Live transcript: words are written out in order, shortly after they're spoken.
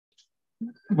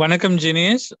வணக்கம்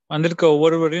ஜீனியஸ். வந்திருக்க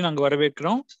ஒவ்வொருவரையும் நாங்கள்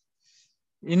வரவேற்கிறோம்.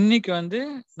 இன்னைக்கு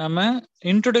நம்ம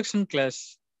இன்ட்ரோடக்ஷன் கிளாஸ்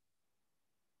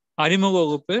அறிமுக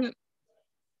வகுப்பு.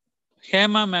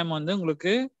 ஹேமா மேம்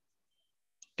உங்களுக்கு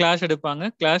கிளாஸ் எடுப்பாங்க.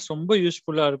 கிளாஸ் ரொம்ப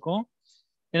யூஸ்ஃபுல்லாக இருக்கும்.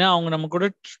 ஏன்னா அவங்க நம்ம கூட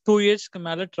 2 இயர்ஸ்க்கு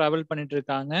மேலே ட்ராவல் பண்ணிட்டு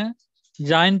இருக்காங்க.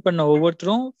 ஜாயின் பண்ண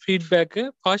ஒவ்வொருத்தரும் ஃபீட்பேக்கு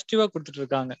பாசிட்டிவாக கொடுத்துட்டு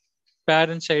இருக்காங்க.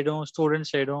 பேரண்ட்ஸ் சைடும்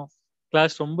ஸ்டூடெண்ட்ஸ் சைடும்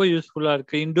கிளாஸ் ரொம்ப யூஸ்ஃபுல்லாக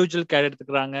இருக்குது. இண்டிவிஜுவல் கேர்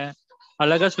எடுத்துக்கிறாங்க,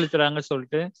 அழகாக சொல்லித்தராங்க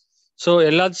சொல்லிட்டு. ஸோ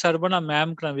எல்லாத்து சார்பாக நான்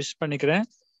மேம்க்கு நான் விஷ் பண்ணிக்கிறேன்.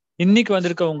 இன்னைக்கு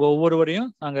வந்திருக்கவங்க ஒவ்வொருவரையும்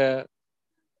நாங்கள்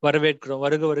வரவேற்கிறோம்.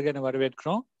 வருக என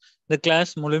வரவேற்கிறோம். இந்த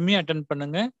கிளாஸ் முழுமையாக அட்டன்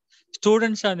பண்ணுங்க.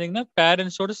 ஸ்டூடெண்ட்ஸாக இருந்தீங்கன்னா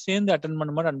பேரண்ட்ஸோடு சேர்ந்து அட்டன்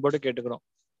பண்ண மாதிரி அன்போடு கேட்டுக்கிறோம்.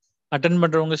 அட்டன்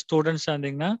பண்ணுறவங்க ஸ்டூடெண்ட்ஸாக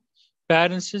இருந்தீங்கன்னா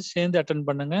பேரண்ட்ஸு சேர்ந்து அட்டன்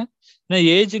பண்ணுங்க. ஏன்னா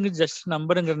ஏஜுங்க ஜஸ்ட்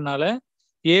நம்பருங்கிறதுனால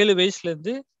 7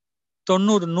 வயசுலேருந்து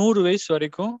 90 100 வயசு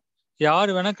வரைக்கும் யார்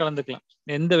வேணா கலந்துக்கலாம்.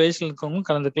 எந்த வயசுல இருக்கவங்களும்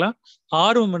கலந்துக்கலாம்.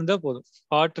 ஆர்வம் இருந்தா போதும்.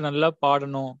 பாட்டு நல்லா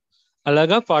பாடணும்,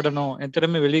 அழகா பாடணும், என்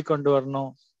திறமை வெளியே கொண்டு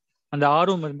வரணும், அந்த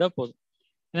ஆர்வம் இருந்தா போதும்.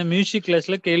 ஏன்னா மியூசிக்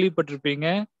கிளாஸ்ல கேள்விப்பட்டிருப்பீங்க,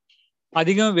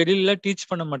 அதிகம் வெளியில டீச்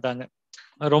பண்ண மாட்டாங்க,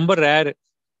 ரொம்ப ரேரு.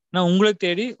 நான் உங்களை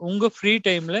தேடி உங்க ஃப்ரீ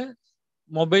டைம்ல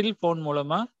மொபைல் போன்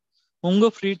மூலமா உங்க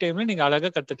ஃப்ரீ டைம்ல நீங்க அழகா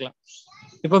கத்துக்கலாம்.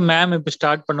 இப்போ மேம் இப்போ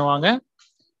ஸ்டார்ட் பண்ணுவாங்க.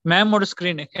 மேமோட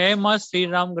ஸ்கிரீன் ஹேமா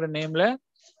ஸ்ரீராம்ங்கிற நேம்ல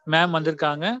மேம்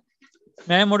வந்திருக்காங்க.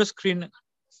 மேமோட ஸ்கிரீன்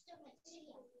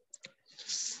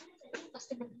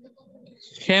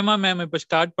ஹேமா மேம் இப்போ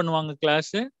ஸ்டார்ட் பண்ணுவாங்க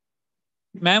கிளாஸ்.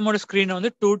 மேமோட ஸ்கிரீனை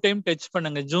 2 டைம் டச்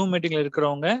பண்ணுங்க. ஜூம் மீட்டிங்ல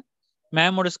இருக்கிறவங்க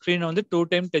மேமோட ஸ்கிரீனை 2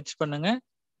 டைம் டச் பண்ணுங்க.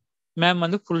 மேம்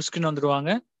ஃபுல் ஸ்கிரீன்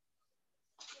வந்துடுவாங்க.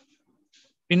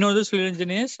 இன்னொரு சில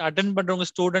இன்ஜினியர்ஸ் அட்டன் பண்றவங்க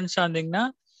ஸ்டூடெண்ட்ஸா இருந்தீங்கன்னா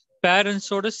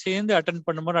பேரண்ட்ஸோட சேர்ந்து அட்டன்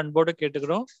பண்ணும்போது அன்போட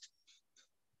கேட்டுக்கிறோம்.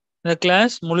 இந்த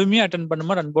கிளாஸ் முழுமையாக அட்டன்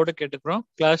பண்ணும்போது அன்போட கேட்டுக்கிறோம்.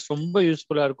 கிளாஸ் ரொம்ப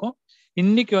யூஸ்ஃபுல்லா இருக்கும்.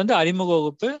 இன்னைக்கு அறிமுக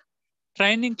வகுப்பு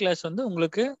ட்ரைனிங் கிளாஸ்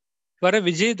உங்களுக்கு வர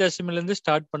விஜயதசமிலேருந்து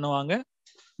ஸ்டார்ட் பண்ணுவாங்க.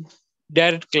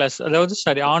 டைரக்ட் கிளாஸ்,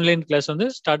 அதாவது ஆன்லைன் கிளாஸ்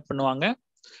ஸ்டார்ட் பண்ணுவாங்க.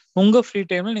 உங்க ஃப்ரீ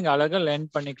டைம்ல நீங்க அழகா லேர்ன்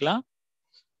பண்ணிக்கலாம்.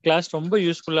 கிளாஸ் ரொம்ப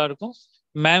யூஸ்ஃபுல்லா இருக்கும்.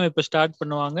 மேம் இப்போ ஸ்டார்ட்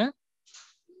பண்ணுவாங்க.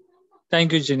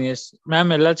 Thank you genius.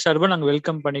 மேம் எல்லா சார்பும் நாங்கள்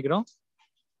வெல்கம் பண்ணிக்கிறோம்.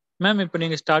 மேம் இப்போ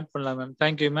நீங்க ஸ்டார்ட் பண்ணலாம் மேம்.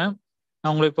 Thank you ma'am.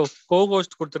 நான் உங்களுக்கு இப்போ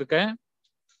கோ-ஹோஸ்ட் கொடுத்துருக்கேன்.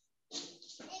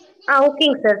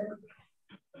 ஓகேங்க சார்.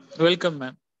 Welcome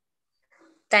ma'am.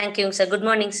 தேங்க்யூங்க sir. Good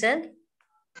morning sir.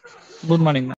 Good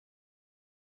morning ma'am.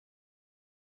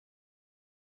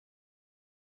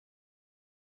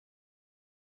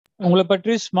 உங்களை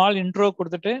பற்றி ஸ்மால் இன்ட்ரோ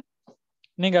கொடுத்துட்டு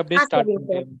நீங்க அப்படியே ஸ்டார்ட்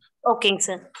பண்ணுங்க. ஓகேங்க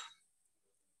sir.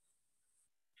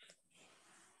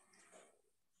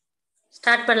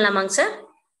 Start பண்ணலாமாங்க sir?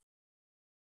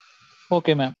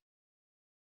 Okay ma'am.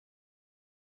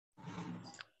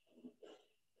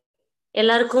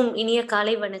 எல்லாருக்கும் இனிய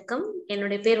காலை வணக்கம்.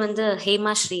 என்னுடைய பேர்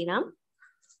ஹேமா ஸ்ரீராம்.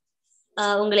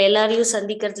 உங்களை எல்லாரையும்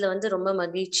சந்திக்கிறதுல ரொம்ப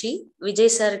மகிழ்ச்சி.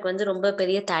 விஜய் சாருக்கு ரொம்ப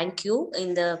பெரிய தேங்க்யூ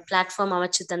இந்த பிளாட்ஃபார்ம்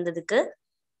அமைச்சு தந்ததுக்கு.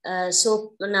 ஸோ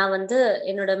நான்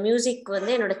என்னோட மியூசிக்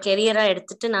என்னோட கெரியரா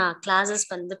எடுத்துட்டு நான் கிளாஸஸ்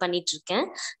பண்ணிட்டு இருக்கேன்.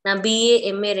 நான் பிஏ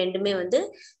எம்ஏ ரெண்டுமே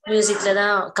மியூசிக்ல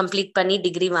தான் கம்ப்ளீட் பண்ணி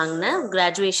டிகிரி வாங்கினேன்.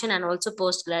 Graduation and also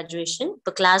post graduation.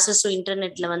 இப்போ கிளாஸஸும்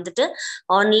இன்டர்நெட்ல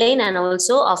ஆன்லைன் அண்ட்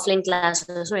ஆல்சோ ஆஃப்லைன்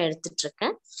கிளாஸஸும் எடுத்துட்டு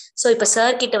இருக்கேன். ஸோ இப்போ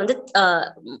சார் கிட்ட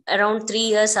அரௌண்ட் 3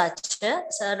 இயர்ஸ் ஆச்சு.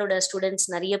 சாரோட ஸ்டூடெண்ட்ஸ்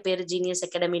நிறைய பேர் ஜீனியஸ்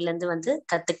அகாடமிலேருந்து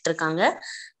கத்துக்கிட்டு இருக்காங்க.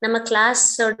 நம்ம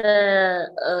கிளாஸோட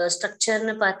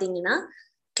ஸ்ட்ரக்சர்னு பார்த்தீங்கன்னா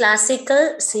கிளாசிக்கல்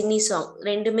சினி சாங்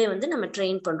ரெண்டுமே நம்ம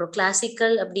ட்ரெயின் பண்றோம்.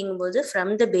 கிளாசிக்கல் அப்படிங்கும்போது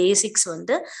ஃப்ரம் த பேசிக்ஸ்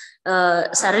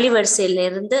சரளி வரிசையில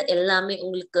இருந்து எல்லாமே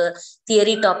உங்களுக்கு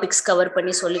தியரி டாபிக்ஸ் கவர்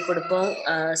பண்ணி சொல்லி கொடுப்போம்.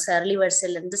 சரளி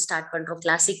வரிசையில இருந்து ஸ்டார்ட் பண்றோம்.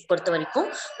 கிளாசிக் பொறுத்த வரைக்கும்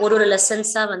ஒரு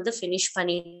லெசன்ஸா ஃபினிஷ்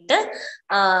பண்ணிட்டு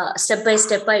ஸ்டெப் பை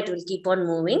ஸ்டெப்பா it will keep on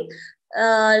moving.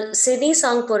 Cine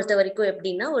song பொறுத்த வரைக்கும்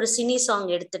எப்படின்னா, ஒரு சினி சாங்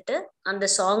எடுத்துட்டு அந்த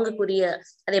சாங்குக்குரிய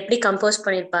அதை எப்படி கம்போஸ்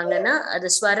பண்ணியிருப்பாங்கன்னா, அது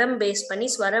ஸ்வரம் பேஸ் பண்ணி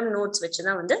ஸ்வரம் நோட்ஸ்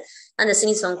வச்சுதான் அந்த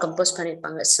சினி சாங் கம்போஸ்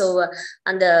பண்ணியிருப்பாங்க. ஸோ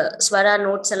அந்த ஸ்வரா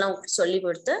நோட்ஸ் எல்லாம் சொல்லி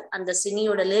கொடுத்து அந்த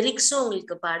சினியோட லிரிக்ஸும்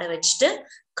உங்களுக்கு பாட வச்சுட்டு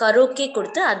கரோக்கே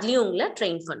கொடுத்து அதுலயும் உங்களை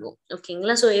ட்ரெயின் பண்ணுவோம்.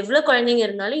 ஓகேங்களா? ஸோ எவ்வளவு குழந்தைங்க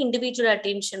இருந்தாலும் இண்டிவிஜுவல்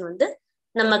அட்டென்ஷன்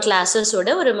நம்ம கிளாஸஸோட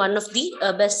ஒரு ஒன் ஆஃப் தி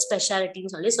பெஸ்ட்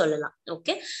ஸ்பெஷாலிட்டின்னு சொல்லலாம்.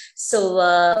 Okay. So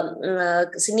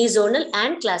cine zonal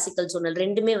and classical zonal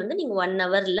ரெண்டுமே நீங்க 1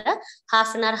 ஹவர்ல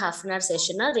ஹாஃப் அன் ஹவர்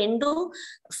செஷனா ரெண்டும்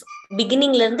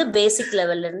பிகினிங்ல இருந்து பேசிக்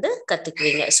லெவல்ல இருந்து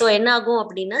கத்துக்குவீங்க. ஸோ என்ன ஆகும்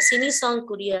அப்படின்னா, சினி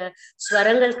சாங்குரிய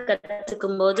ஸ்வரங்கள்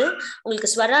கத்துக்கும் போது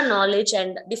உங்களுக்கு ஸ்வரா நாலேஜ்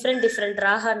அண்ட் டிஃப்ரெண்ட்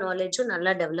ராகா நாலேஜும்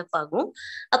நல்லா டெவலப் ஆகும்.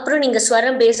 அப்புறம் நீங்க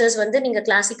ஸ்வரம் பேசஸ் நீங்க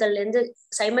கிளாசிக்கல்ல இருந்து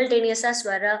சைமல்டேனியஸா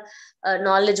ஸ்வரா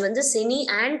நாலேஜ் சினி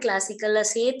அண்ட் கிளாசிக்கல்ல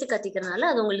சேர்த்து கத்திக்கிறதுனால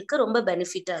அது உங்களுக்கு ரொம்ப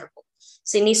பெனிஃபிட்டா இருக்கும்.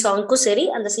 சினி சாங்க்கும் சரி,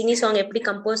 அந்த சினி சாங் எப்படி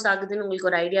கம்போஸ் ஆகுதுன்னு உங்களுக்கு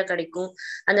ஒரு ஐடியா கிடைக்கும்.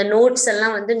 அந்த நோட்ஸ்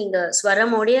எல்லாம் வந்து நீங்க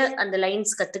ஸ்வரமோடைய அந்த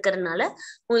லைன்ஸ் கத்துக்கிறதுனால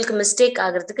உங்களுக்கு மிஸ்டேக்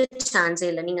ஆகிறதுக்கு சான்ஸே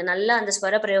இல்லை. நீங்க நல்லா அந்த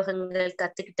ஸ்வர பிரயோகங்கள்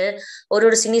கத்துக்கிட்டு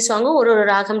ஒரு சினி சாங்கும் ஒரு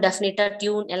ராகம் டெஃபினட்டா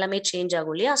டியூன் எல்லாமே சேஞ்ச்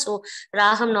ஆகும் இல்லையா? ஸோ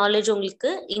ராகம் நாலேஜ்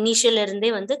உங்களுக்கு இனிஷியல்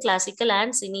இருந்தே வந்து கிளாசிக்கல்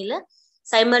அண்ட் சினில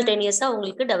சைமல்டேனியஸா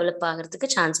உங்களுக்கு டெவலப் ஆகிறதுக்கு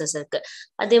சான்சஸ் இருக்கு.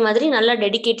 அதே மாதிரி நல்லா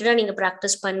டெடிகேட்டடா நீங்க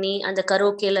ப்ராக்டிஸ் பண்ணி அந்த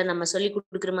கரோக்கேல நம்ம சொல்லி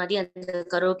கொடுக்குற மாதிரி அந்த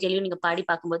கரோக்கேலையும் நீங்க பாடி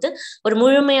பார்க்கும்போது ஒரு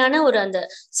முழுமையான ஒரு அந்த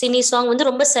சினி சாங் வந்து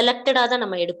ரொம்ப செலக்டடா தான்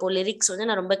நம்ம எடுப்போம். லிரிக்ஸ் வந்து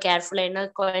நான் ரொம்ப கேர்ஃபுல்லா, ஏன்னா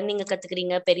குழந்தைங்க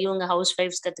கத்துக்கிறீங்க, பெரியவங்க ஹவுஸ்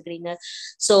ஒய்ஃப்ஸ் கத்துக்கிறீங்க.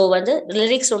 ஸோ வந்து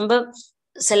லிரிக்ஸ் ரொம்ப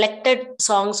selected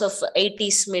songs of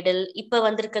 80s middle இப்ப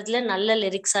வந்திருக்கிறதுல நல்ல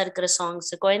லிரிக்ஸா இருக்கிற சாங்ஸ்,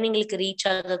 குழந்தைங்களுக்கு ரீச்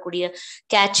ஆகக்கூடிய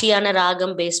கேட்சியான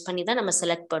ராகம் பேஸ் பண்ணி தான் நம்ம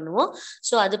செலக்ட் பண்ணுவோம்.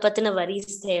 ஸோ அது பத்தின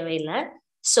வரிஸ் தேவையில்லை.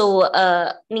 ஸோ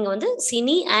நீங்க வந்து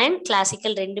சினி அண்ட்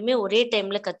கிளாசிக்கல் ரெண்டுமே ஒரே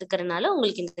டைம்ல கத்துக்கிறதுனால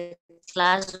உங்களுக்கு இந்த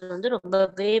கிளாஸ் வந்து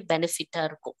ரொம்பவே பெனிஃபிட்டா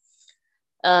இருக்கும்.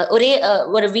 ஒரே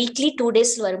ஒரு வீக்லி 2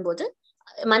 days வரும்போது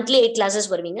மந்த்லி 8 classes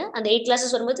வருவீங்க. அந்த 8 classes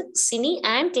வரும்போது சினி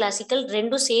அண்ட் கிளாசிக்கல்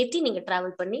ரெண்டும் சேர்த்து நீங்க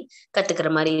டிராவல் பண்ணி கத்துக்கிற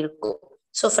மாதிரி இருக்கும்.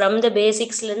 ஸோ ஃப்ரம் த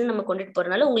பேசிக்ஸ்ல இருந்து நம்ம கொண்டுட்டு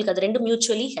போறதுனால உங்களுக்கு அது ரெண்டும்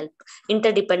மியூச்சுவலி ஹெல்ப்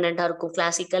இன்டர்டிபெண்டா இருக்கும்,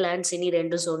 கிளாசிக்கல் அண்ட் சினி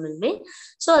ரெண்டு ஜோனுமே.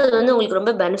 ஸோ அது வந்து உங்களுக்கு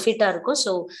ரொம்ப பெனிஃபிட்டா இருக்கும்.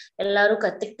 ஸோ எல்லாரும்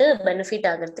கத்துக்கிட்டு பெனிஃபிட்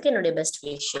ஆகிறதுக்கு என்னுடைய பெஸ்ட்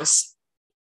விஷஸ்.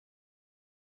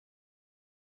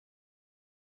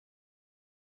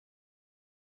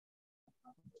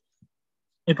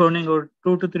 இப்போ நீங்க ஒரு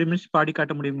 2 to 3 minutes பாடி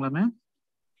காட்ட முடியுங்களா மேம்?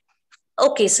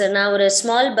 ஓகே சார், நான் ஒரு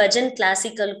ஸ்மால் பஜன்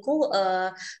கிளாசிக்கலுக்கும்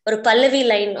ஒரு பல்லவி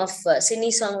லைன் ஆஃப் சினி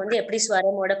சாங் வந்து எப்படி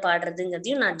ஸ்வரமோட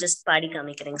பாடுறதுங்கிறதையும் நான் ஜஸ்ட் பாடி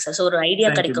காமிக்கிறேங்க சார். ஸோ ஒரு ஐடியா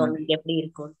கிடைக்கும் உங்களுக்கு எப்படி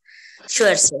இருக்கும்.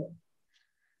 Sure sir.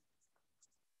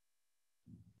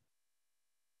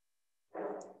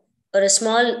 ஒரு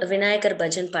ஸ்மால் விநாயகர்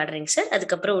பஜன் பாடுறேங்க சார்.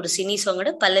 அதுக்கப்புறம் ஒரு சினி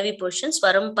சாங்கோட பல்லவி போர்ஷன்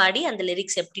ஸ்வரம் பாடி அந்த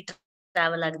லிரிக்ஸ் எப்படி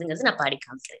டிராவல் ஆகுதுங்கிறது நான் பாடி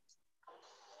காமிக்கிறேன்.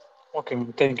 Okay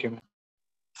ma'am, thank you ma'am.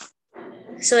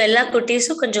 So எல்லா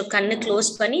குட்டீஸும் கொஞ்சம் கண்ணு க்ளோஸ்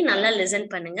பண்ணி நல்லா லிசன்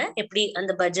பண்ணுங்க. எப்படி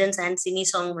அந்த பஜன்ஸ் அண்ட் சினி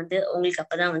சாங் வந்து உங்களுக்கு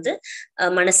அப்பதான் வந்து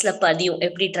மனசுல பதியும்,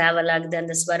 எப்படி டிராவல் ஆகுது,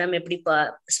 அந்த ஸ்வரம் எப்படி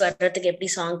ஸ்வரத்துக்கு எப்படி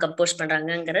சாங் கம்போஸ்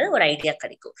பண்றாங்கிற ஒரு ஐடியா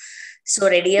கிடைக்கும். ஸோ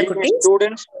ரெடியா குட்டீஸ்?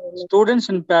 ஸ்டூடெண்ட்ஸ்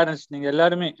அண்ட் பேரண்ட்ஸ் நீங்க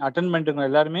எல்லாருமே அட்டெண்ட் பண்ணிட்டு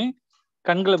எல்லாருமே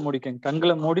கண்களை மூடிக்கங்க,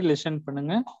 கண்களை மூடி லிசன்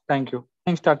பண்ணுங்க. தேங்க்யூ.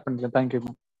 நீங்க ஸ்டார்ட் பண்ணுங்க. Thank you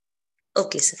ma'am.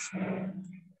 Okay sir.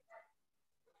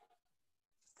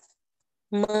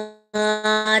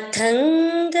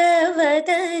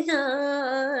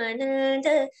 மாதங்கவதனானந்த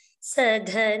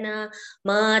Sadhana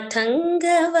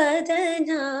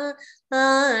மாதங்கவதனா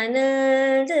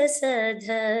ஆனந்த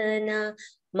சதனா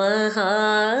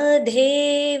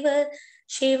மகாதேவ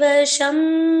சிவ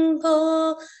சம்போ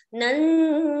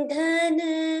நந்தன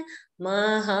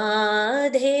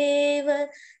மகாதேவ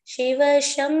சிவ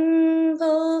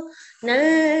சம்போ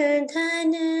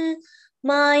நந்தன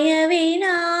மாய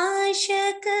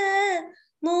விநாசக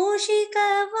மூஷிக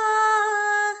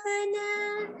வாஹன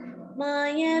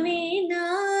மாய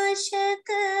விநாசக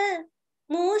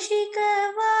மூஷிக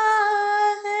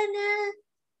வாஹன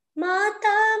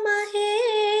மாதா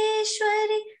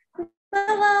மகேஸ்வரி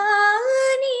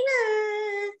பவானி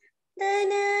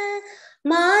நந்தன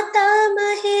மாதா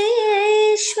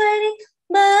மகேஸ்வரி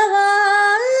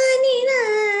பவானி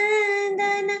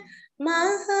நந்தன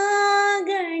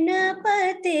மகாகணபதே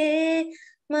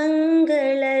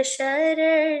மங்கள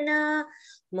சரணா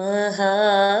மகாகணபதே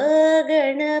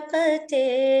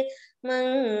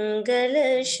மங்கள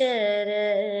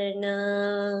சரணா.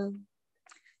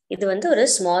 இது வந்து ஒரு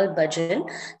ஸ்மால் பஜன்.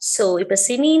 ஸோ இப்ப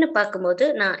சினின்னு பார்க்கும்போது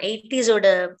நான் 80s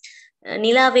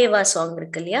நிலாவேவா சாங்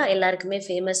இருக்கு இல்லையா, எல்லாருக்குமே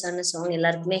ஃபேமஸான சாங்,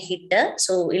 எல்லாருக்குமே hit.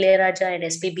 So Ilaiyaraaja and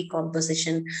SPB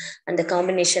composition அந்த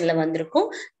காம்பினேஷன்ல வந்திருக்கும்.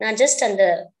 நான் ஜஸ்ட் அந்த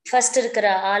ஃபர்ஸ்ட் இருக்கிற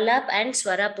ஆலாப் அண்ட்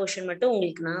ஸ்வரா போர்ஷன் மட்டும்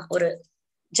உங்களுக்கு நான் ஒரு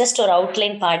ஜஸ்ட் ஒரு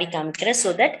அவுட்லைன் பாடி காமிக்கிறேன். ஸோ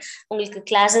தட் உங்களுக்கு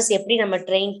கிளாஸஸ் எப்படி நம்ம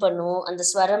ட்ரெயின் பண்ணுவோம், அந்த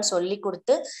ஸ்வரம் சொல்லி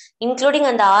கொடுத்து இன்க்ளூடிங்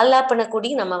அந்த ஆலாப்பனை கூடி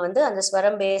நம்ம வந்து அந்த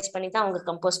ஸ்வரம் பேஸ் பண்ணி தான் அவங்க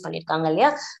கம்போஸ் பண்ணியிருக்காங்க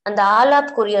இல்லையா, அந்த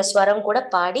ஆலாப்க்குரிய ஸ்வரம் கூட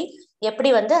பாடி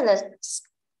எப்படி வந்து அந்த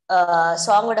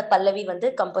சாங்கோட பல்லவி வந்து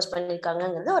கம்போஸ்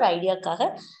பண்ணிருக்காங்கிறது ஒரு ஐடியாக்காக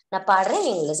நான் பாடுறேன்,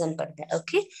 நீங்க லிசன் பண்ணுங்க.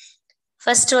 ஓகே,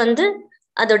 ஃபர்ஸ்ட் வந்து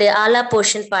அதோடைய ஆலா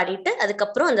போர்ஷன் பாடிட்டு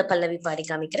அதுக்கப்புறம் அந்த பல்லவி பாடி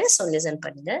காமிக்கிறேன். ஸோ லிசன்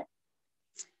பண்ணுங்க.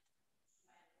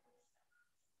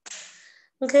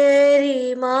 கரி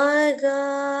மாகாரி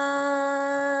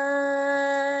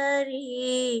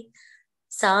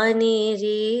சானி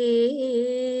ரே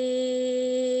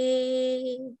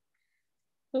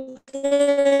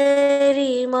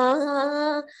கரி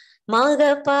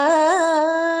மகபா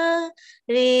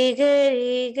ரே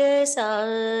கரி க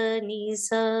சானி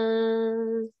சா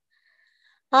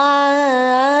ஆ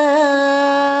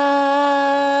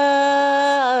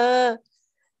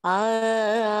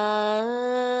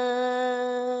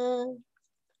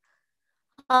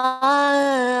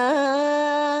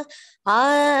ஆ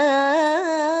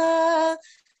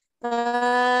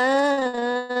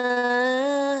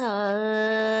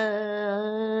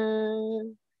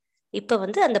இப்ப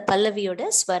வந்து அந்த பல்லவியோட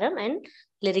ஸ்வரம் அண்ட்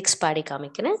லிரிக்ஸ் பாடி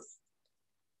காமிக்கிறேன்.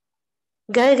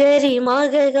 ககரி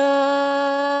மகரி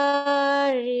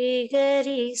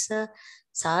கரி சா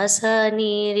சா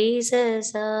நீ ரி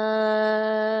சா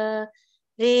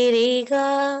ரே ரே கா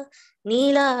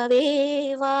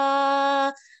நீலாவேவா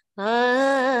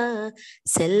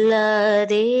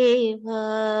செல்லாதேவா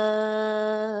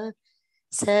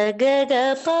சகக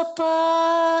பப்பா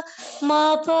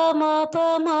மாப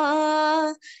மாபமா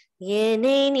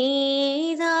என்னை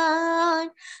நீதான்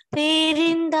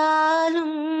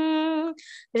பிரிந்தாலும்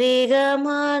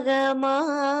ரிகமகமா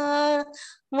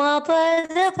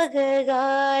மாபத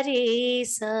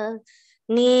பககாரீசா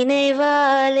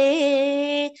நினைவாலே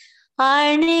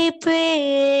அணைப்பே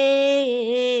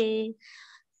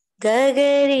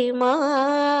ககரி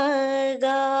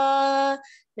மாகா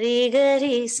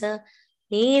ரிகரிசா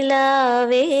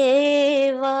நீலாவேவா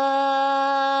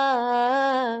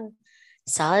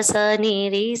சாசா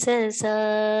நீரிசா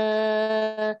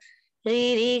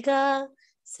ரீரிகா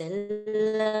செல்லாதேவா.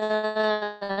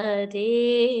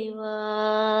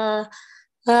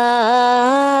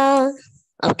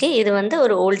 ஓகே, இது வந்து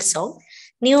ஒரு volt song.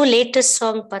 New latest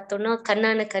song பார்த்தோம்னா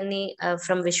கண்ணான கண்ணே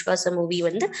ஃப்ரம் விஸ்வாச மூவி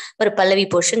வந்து ஒரு பல்லவி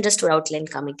போர்ஷன், ஜஸ்ட் ஒரு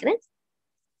அவுட்லைன் காமிக்கிறேன்.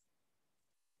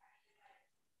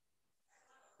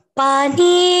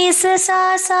 பானி சா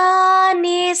சா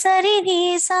நீ சரி நீ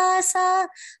சா சா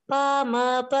பாம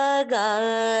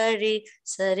பகாரி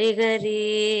சரி கரி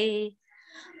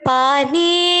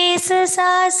பானி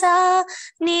சா சா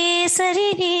நீ சரி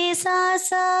நீ சா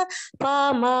சா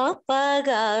பாம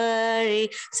பகாரி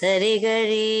சரி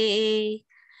கரி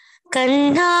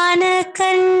கண்ணான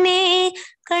கண்ணே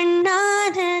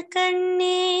கண்ணான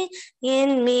கண்ணே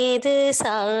என் மீது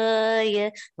சாய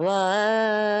வா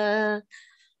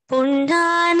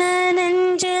பொன்னான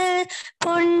நெஞ்சு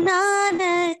பொன்னான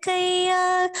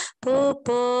கையால் பூ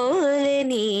போல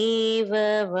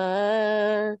நீவவா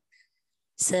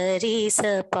சரி ச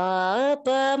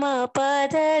பாபம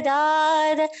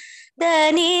பததாத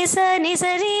தனி சனி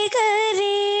சரி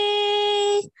கரி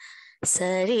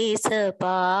சரி ச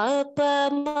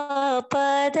பாபம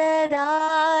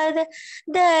பததாத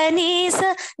தனி ச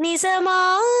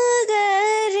நிசமாகரி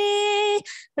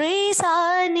ரீசா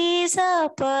நீச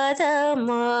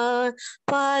பதமா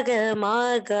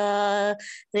பாகமாக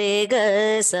ரேக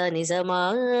ச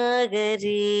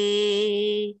நிசமாகரி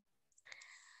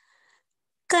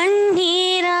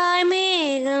கண்ணீராய்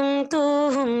மேகம்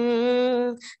தூவும்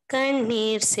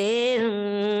கண்ணீர்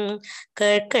சேரும்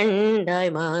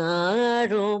கற்கண்டாய்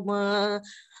மாறுமா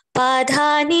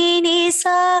பாதானி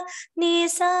நிசா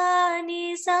நிசா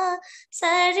நிசா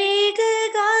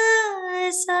சரிகா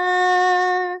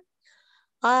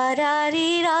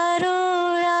ஆராரி ராரோ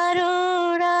ராரோ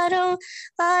ராரோ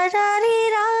ஆராரி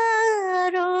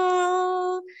ராரோ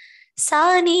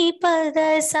சானி பத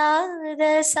சாத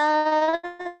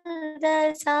சாத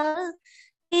சா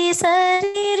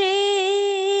சரி ரே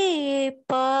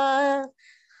பா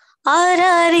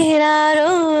ஆராரி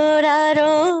ராரோ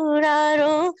ராரோ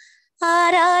ராரோ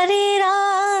ஆராரி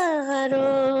ராரோ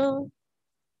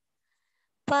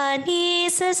பானி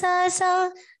சா சா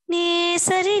நீ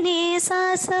சரி நீ சா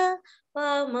சா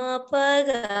பாம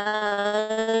பகாரி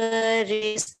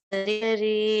சரி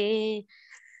கரி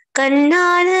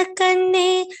கண்ணான கண்ணே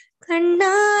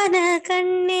கண்ணான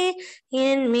கண்ணே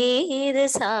என் மீது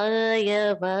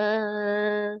சாயவா.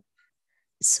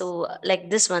 ஸோ லைக்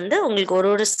திஸ் வந்து உங்களுக்கு ஒரு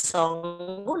ஒரு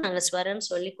சாங்கும் நாங்கள் ஸ்வரம்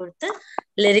சொல்லி கொடுத்து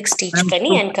லிரிக்ஸ் டீச்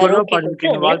பண்ணி அண்ட் கரோக்கே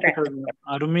கொடுத்து வாழ்த்துக்கள்.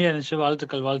 அருமையா இருந்துச்சு.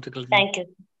 வாழ்த்துக்கள் வாழ்த்துக்கள். தேங்க்யூ.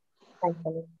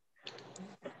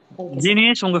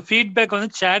 ஜீனியஸ், உங்க ஃபீட்பேக் வந்து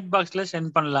சாட் பாக்ஸ்ல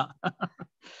சென்ட் பண்ணலாம்.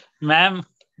 மேம்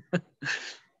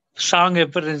சாங்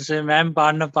எப்படி இருந்துச்சு, மேம்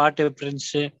பாடின பாட்டு எப்படி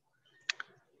இருந்துச்சு,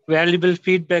 வேல்யூபிள்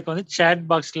ஃபீட்பேக் வந்து சாட்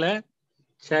பாக்ஸ்ல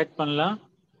சேட் பண்ணலாம்.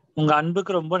 உங்க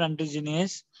அன்புக்கு ரொம்ப நன்றி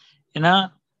ஜீனியஸ். ஏன்னா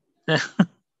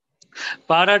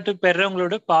பாராட்டு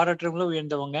பெறவங்களோட பாராட்டுறவங்களும்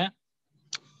உயர்ந்தவங்க.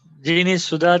 Genius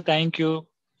Sudha, thank you,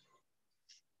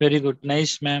 very good,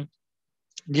 nice ma'am.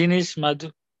 Genius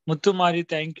Muthumari,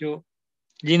 thank you.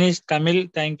 Genius Tamil,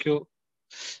 thank you,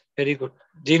 very good.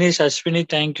 Genius Ashwini,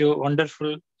 thank you,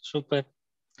 wonderful, super.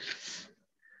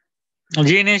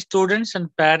 Genius students and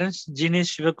parents,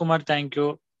 genius Sivakumar, thank you.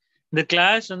 இந்த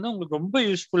கிளாஸ் வந்து உங்களுக்கு ரொம்ப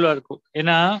யூஸ்ஃபுல்லா இருக்கும்.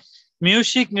 ஏன்னா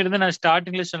மியூசிக்ங்கிறது நான்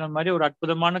ஸ்டார்டிங்ல சொன்ன மாதிரி ஒரு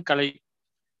அற்புதமான கலை.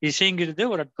 இசைங்கிறது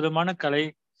ஒரு அற்புதமான கலை.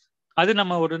 அது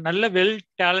நம்ம ஒரு நல்ல well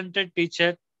talented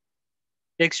teacher,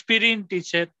 experience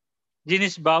teacher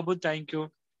genius Babu, thank you,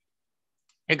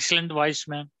 excellent voice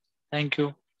ma'am, thank you.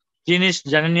 ஜீனிஸ்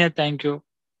ஜனன்யா thank you.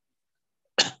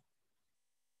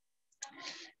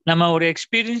 நம்ம ஒரு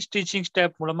எக்ஸ்பீரியன்ஸ் டீச்சிங்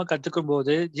ஸ்டாஃப் மூலமா கத்துக்கும்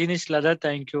போது ஜீனிஸ் லதா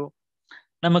தேங்க்யூ.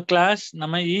 நம்ம கிளாஸ்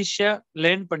நம்ம ஈஸியா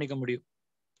லேர்ன் பண்ணிக்க முடியும்.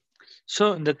 ஸோ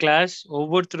இந்த கிளாஸ்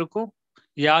ஒவ்வொருத்தருக்கும்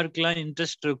யாருக்கெல்லாம்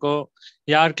இன்ட்ரெஸ்ட் இருக்கோ,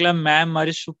 யாருக்கெல்லாம் மேம்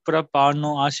மாதிரி சூப்பரா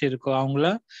பாடணும் ஆசை இருக்கோ அவங்கள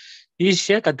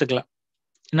ஈஸியா கத்துக்கலாம்.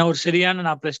 ஏன்னா ஒரு சரியான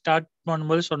நான் அப்ப ஸ்டார்ட்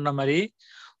பண்ணும்போது சொன்ன மாதிரி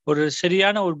ஒரு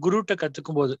சரியான ஒரு குருட்ட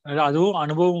கத்துக்கும் போது, அதுவும்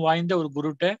அனுபவம் வாய்ந்த ஒரு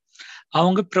குருட்ட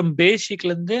அவங்க ஃப்ரம்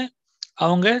பேசிக்ல இருந்து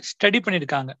அவங்க ஸ்டடி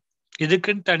பண்ணியிருக்காங்க,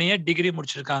 இதுக்குன்னு தனியா டிகிரி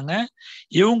முடிச்சிருக்காங்க.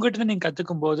 இவங்ககிட்ட நீங்க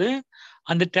கத்துக்கும் போது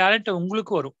அந்த டேலண்ட்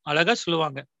உங்களுக்கு வரும். அழகா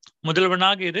சொல்லுவாங்க,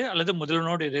 முதல்வனாக இரு அல்லது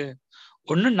முதல்வனோடு இரு.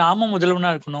 ஒண்ணு நாம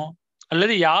முதல்வனா இருக்கணும்,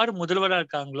 அல்லது யார் முதல்வரா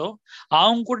இருக்காங்களோ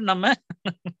அவங்க கூட நம்ம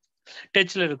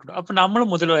டச்ல இருக்கணும். அப்ப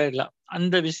நம்மளும் முதல்வராயிடலாம்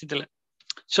அந்த விஷயத்துல.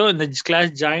 ஸோ இந்த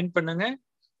கிளாஸ் ஜாயின் பண்ணுங்க.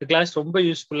 இந்த கிளாஸ் ரொம்ப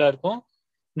யூஸ்ஃபுல்லா இருக்கும்.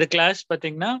 இந்த கிளாஸ்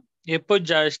பாத்தீங்கன்னா எப்போ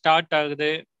ஸ்டார்ட் ஆகுது,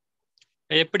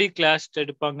 எப்படி கிளாஸ்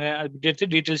எடுப்பாங்க, அது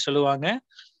டீட்டெயில்ஸ் சொல்லுவாங்க.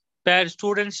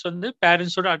 ஸ்டூடெண்ட்ஸ் வந்து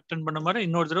பேரண்ட்ஸோட அட்டென்ட் பண்ண மாதிரி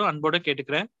இன்னொரு தடவை அன்போட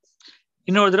கேட்டுக்கிறேன்.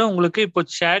 இன்னொரு தடவை உங்களுக்கு இப்போ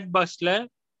சேட் பாக்ஸ்ல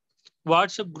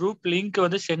வாட்ஸ்அப் குரூப் லிங்க்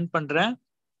வந்து சென்ட் பண்றேன்.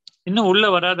 இன்னும் உள்ள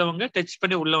வராதவங்க டச்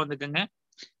பண்ணி உள்ள வந்துக்கோங்க.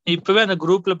 இப்பவே அந்த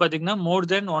குரூப்ல பாத்தீங்கன்னா மோர்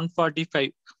தென்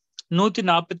 145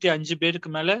 145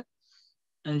 பேருக்கு மேல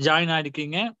ஜாயின்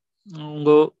ஆயிருக்கீங்க.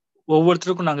 உங்க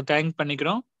ஒவ்வொருத்தருக்கும் நாங்க தேங்க்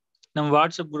பண்ணிக்கிறோம். நம்ம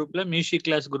வாட்ஸ்அப் குரூப்ல மியூசிக்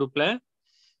கிளாஸ் குரூப்ல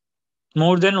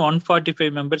மோர் தென்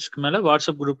 145 மெம்பர்ஸ்க்கு மேல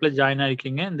வாட்ஸ்அப் குரூப்ல ஜாயின்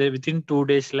ஆயிருக்கீங்க. இந்த வித்தின் 2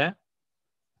 டேஸ்ல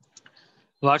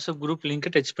வாட்ஸ்அப் குரூப் லிங்க்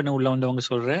டச் பண்ணி உள்ள வந்தவங்க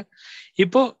சொல்றேன்.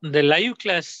 இப்போ இந்த லைவ்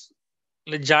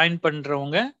கிளாஸ்ல ஜாயின்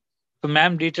பண்றவங்க இப்போ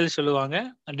மேம் டீட்டெயில்ஸ் சொல்லுவாங்க,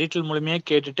 டீட்டெயில் மூலமையா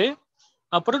கேட்டுட்டு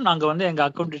அப்புறம் நாங்க வந்து எங்க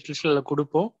அக்கௌண்ட் டீட்டெயில்ஸ்ல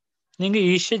கொடுப்போம், நீங்க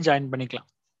ஈஸியா ஜாயின் பண்ணிக்கலாம்.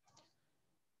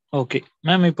 ஓகே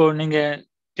மேம், இப்போ நீங்க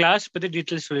கிளாஸ் பத்தி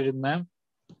டீட்டெயில்ஸ் சொல்லிடுங்க மேம்.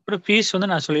 அப்புறம் ஃபீஸ் வந்து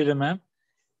நான் சொல்லிடுறேன் மேம்.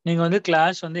 நீங்க வந்து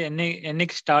கிளாஸ் வந்து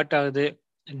என்னைக்கு ஸ்டார்ட் ஆகுது,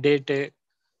 டேட்டு,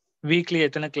 வீக்லி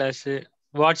எத்தனை கிளாஸ்,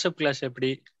 வாட்ஸ்அப் கிளாஸ்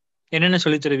எப்படி, என்னென்ன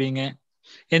சொல்லி தருவீங்க,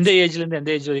 எந்த ஏஜ்ல இருந்து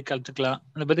எந்த ஏஜ் வரைக்கும் கற்றுக்கலாம்,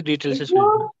 அதை பத்தி டீட்டெயில்ஸ்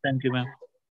சொல்லிடுங்க. Thank you ma'am.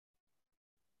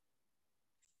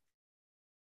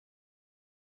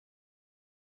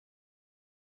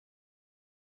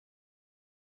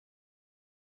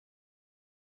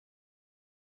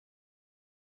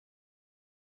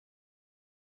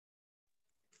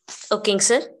 ஓகேங்க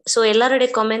சார். ஸோ எல்லாருடைய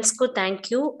காமெண்ட்ஸ்க்கும்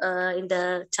தேங்க்யூ. இந்த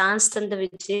சான்ஸ் தந்த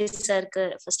விஜய் சாருக்கு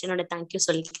ஃபர்ஸ்ட் என்னோட தேங்க்யூ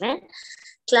சொல்லிக்கிறேன்.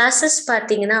 கிளாஸஸ்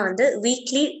பார்த்தீங்கன்னா வந்து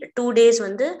வீக்லி 2 days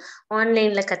வந்து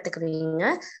ஆன்லைன்ல கத்துக்குவீங்க.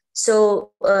 ஸோ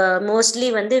மோஸ்ட்லி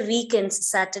வந்து weekends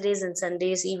Saturdays and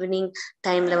Sundays evening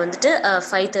டைம்ல வந்துட்டு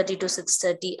 5:30 to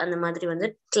 6:30 அந்த மாதிரி வந்து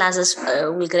கிளாஸஸ்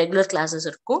உங்களுக்கு ரெகுலர் கிளாஸஸ்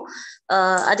இருக்கும்.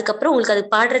 அதுக்கப்புறம் உங்களுக்கு அது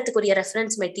பாடுறதுக்குரிய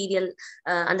ரெஃபரன்ஸ் மெட்டீரியல்,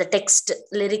 அந்த டெக்ஸ்ட்,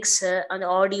 லிரிக்ஸ், அந்த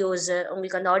ஆடியோஸ்,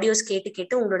 உங்களுக்கு அந்த ஆடியோஸ் கேட்டு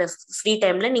கேட்டு உங்களோட ஃப்ரீ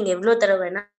டைம்ல நீங்க எவ்வளவு தடவை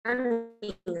வேணா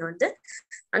நீங்க வந்து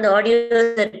அந்த ஆடியோ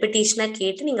ரெப்பிட்டேஷனா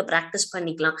கேட்டு நீங்க ப்ராக்டிஸ்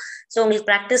பண்ணிக்கலாம். ஸோ உங்களுக்கு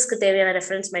ப்ராக்டிஸ்க்கு தேவையான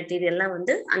ரெஃபரன்ஸ் மெட்டீரியல்லாம்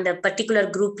வந்து அந்த பர்டிகுலர்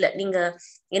குரூப்ல நீங்க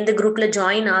எந்த குரூப்ல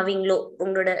ஜாயின் ஆவீங்களோ,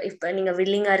 உங்களோட இப்ப நீங்க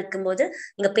வில்லிங்கா இருக்கும்போது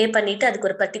நீங்க பே பண்ணிட்டு அதுக்கு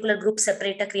ஒரு பர்டிகுலர் குரூப்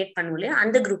செப்பரேட்டா கிரியேட் பண்ணுவோம் இல்லையா,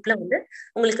 அந்த குரூப்ல வந்து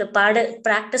உங்களுக்கு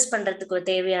ப்ராக்டிஸ் பண்றதுக்கு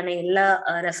தேவையான எல்லா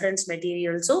ரெஃபரன்ஸ்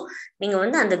மெட்டீரியல்ஸும் நீங்க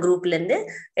வந்து அந்த குரூப்ல இருந்து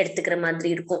எடுத்துக்கிற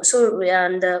மாதிரி இருக்கும். ஸோ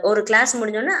அந்த ஒரு கிளாஸ்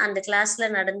முடிஞ்சோன்னா அந்த கிளாஸ்ல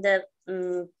நடந்த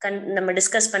நம்ம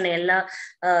டிஸ்கஸ் பண்ண எல்லா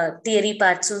தியரி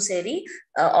பார்ட்ஸும் சரி,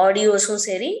 ஆடியோஸும்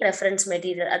சரி, ரெஃபரன்ஸ்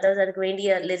மெட்டீரியல், அதாவது அதுக்கு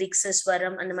வேண்டிய லிரிக்ஸ்,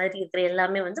 ஸ்வரம், அந்த மாதிரி இருக்கிற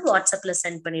எல்லாமே வந்து வாட்ஸ்அப்ல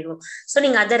சென்ட் பண்ணிடுவோம். ஸோ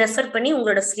நீங்க அதை ரெஃபர் பண்ணி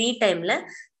உங்களோட ஃப்ரீ டைம்ல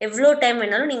எவ்வளோ டைம்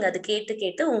வேணாலும் நீங்க அதை கேட்டு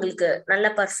கேட்டு உங்களுக்கு நல்ல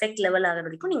பர்ஃபெக்ட் லெவல் ஆகிற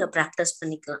வரைக்கும் நீங்க ப்ராக்டிஸ்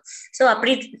பண்ணிக்கலாம். ஸோ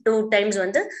அப்படி 2 times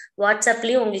வந்து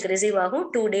வாட்ஸ்அப்லயும் உங்களுக்கு ரிசீவ் ஆகும்,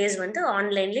 2 days வந்து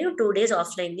ஆன்லைன்லயும் 2 days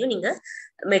ஆஃப்லைன்லயும் நீங்க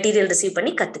மெட்டீரியல் ரிசீவ்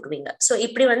பண்ணி கத்துக்குவீங்க. ஸோ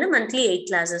இப்படி வந்து மந்த்லி 8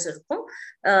 classes இருக்கும்.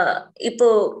 இப்போ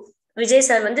விஜய்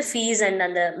சார் வந்து ஃபீஸ் அண்ட்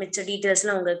அந்த மிச்ச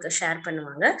டீட்டெயில்ஸ்லாம் உங்களுக்கு ஷேர்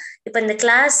பண்ணுவாங்க. இப்போ இந்த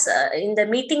கிளாஸ், இந்த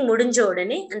மீட்டிங் முடிஞ்ச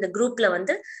உடனே அந்த குரூப்ல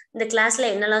வந்து இந்த கிளாஸ்ல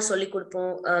என்னெல்லாம் சொல்லி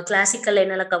கொடுப்போம், கிளாசிக்கல்ல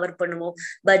என்னெல்லாம் கவர் பண்ணுவோம்,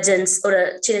 பஜன்ஸ், ஒரு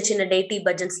சின்ன சின்ன டேட்டி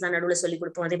பஜன்ஸ்லாம் நடுவில் சொல்லி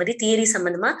கொடுப்போம். அதே மாதிரி தியரி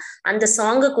சம்பந்தமா அந்த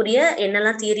சாங்குக்குரிய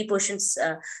என்னெல்லாம் தியரி போர்ஷன்ஸ்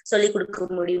சொல்லி கொடுக்க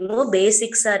முடியுமோ,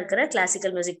 பேசிக்ஸா இருக்கிற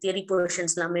கிளாசிக்கல் மியூசிக் தியரி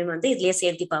போர்ஷன்ஸ் எல்லாமே வந்து இதுலயே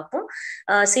சேர்த்து பார்ப்போம்.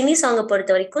 சினி சாங்கை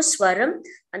பொறுத்த வரைக்கும் ஸ்வரம்,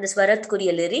 அந்த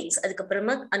ஸ்வரத்துக்குரிய லிரிக்ஸ்,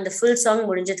 அதுக்கப்புறமா அந்த ஃபுல் சாங்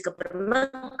முடிஞ்சதுக்கு அப்புறமா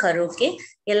கரோக்கே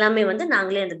எல்லாமே வந்து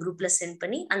நாங்களே அந்த குரூப்ல சென்ட்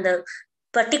பண்ணி அந்த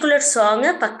பர்டிகுலர் சாங்கை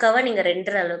பக்காவா நீங்க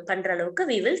பண்ற அளவுக்கு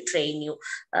we will train you.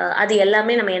 அது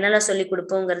எல்லாமே நம்ம என்னெல்லாம் சொல்லி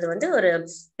கொடுப்போங்கிறது வந்து ஒரு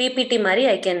பிபிடி மாதிரி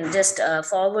I can just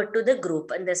forward to the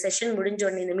group. இந்த செஷன் முடிஞ்ச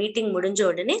உடனே, இந்த மீட்டிங் முடிஞ்ச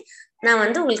உடனே நான்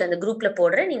வந்து உங்களுக்கு அந்த குரூப்ல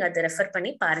போடுறேன். நீங்க அதை ரெஃபர்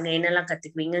பண்ணி பாருங்க என்னெல்லாம்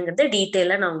கத்துக்குவீங்கிறத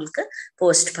டீட்டெயிலா நான் உங்களுக்கு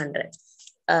போஸ்ட் பண்றேன்.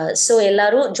 ஸோ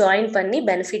எல்லாரும் ஜாயின் பண்ணி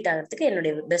பெனிஃபிட் ஆகிறதுக்கு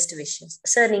என்னுடைய பெஸ்ட் விஷஸ்.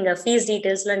 சார் நீங்க ஃபீஸ்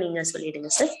டீட்டெயில்ஸ்லாம் நீங்க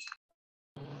சொல்லிடுங்க sir.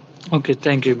 Okay,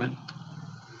 thank you ma'am.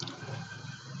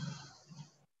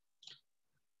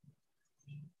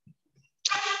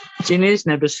 Genius,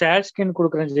 நான் இப்போ ஷேர் ஸ்கிரீன்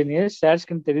கொடுக்குறேன். Genius, share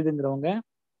screen தெரியுதுங்கிறவங்க.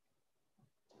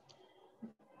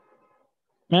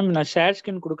 மேம் நான் ஷேர்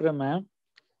ஸ்கிரீன் கொடுக்குறேன் மேம்.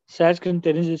 ஷேர் ஸ்கிரீன்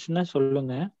தெரிஞ்சிச்சுன்னா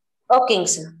சொல்லுங்க. ஓகேங்க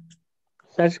சார்.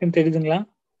 ஷேர் ஸ்கிரீன் தெரியுதுங்களா?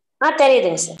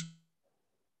 தெரியுதுங்க சார்.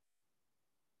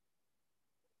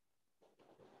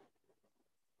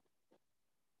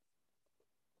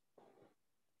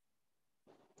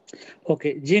 ஓகே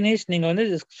ஜீனியஸ், நீங்க வந்து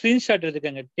ஸ்கிரீன்ஷாட்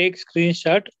எடுத்துக்கங்க. Take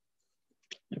screenshot.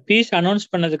 ஃபீஸ் அனௌன்ஸ்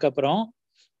பண்ணதுக்கு அப்புறம்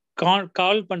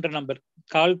கால் பண்ற நம்பர்,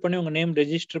 கால் பண்ணி உங்க நேம்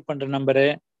ரெஜிஸ்டர் பண்ற நம்பரு,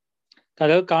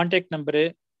 அதாவது கான்டாக்ட் நம்பரு,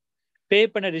 பே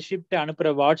பண்ண ரிசிப்ட் அனுப்புற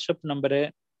WhatsApp number,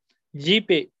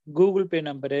 GPay Google Pay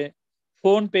number,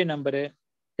 PhonePe number,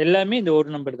 எல்லாமே இந்த ஒரு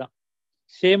நம்பர் தான்.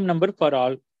 Same number for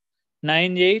all.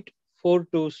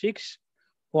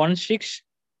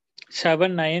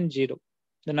 9842616790.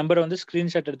 இந்த நம்பரை வந்து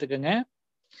ஸ்கிரீன்ஷாட் எடுத்துக்கோங்க.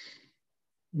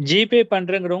 ஜிபே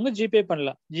பண்றேங்கிறவங்க ஜிபே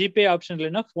பண்ணலாம். ஜிபே ஆப்ஷன்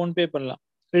இல்லைன்னா ஃபோன்பே பண்ணலாம்.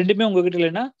 ரெண்டுமே உங்ககிட்ட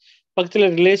இல்லைன்னா பக்கத்துல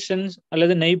ரிலேஷன்ஸ்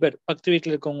அல்லது நெய்பர், பக்கத்து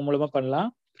வீட்டில் இருக்கவங்க மூலமா பண்ணலாம்,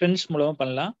 ஃப்ரெண்ட்ஸ் மூலமா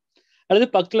பண்ணலாம், அல்லது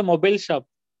பக்கத்துல மொபைல் ஷாப்.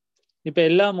 இப்ப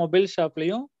எல்லா மொபைல்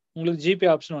ஷாப்லயும் உங்களுக்கு ஜிபே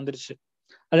ஆப்ஷன் வந்துருச்சு.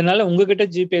 அதனால உங்ககிட்ட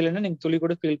ஜிபே இல்லைன்னா நீங்க துளி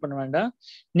கூட ஃபீல் பண்ண வேண்டாம்.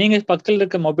 நீங்க பக்கத்துல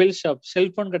இருக்க மொபைல் ஷாப்,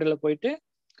 செல்போன் கடையில போயிட்டு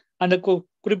அந்த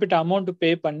குறிப்பிட்ட அமௌண்ட்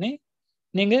பே பண்ணி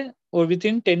நீங்க ஒரு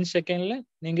வித்தின் 10 செகண்ட்ல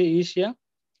நீங்க ஈஸியா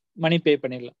மணி பே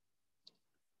பண்ணிடலாம்.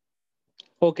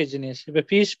 ஓகே ஜீனியஸ், இப்ப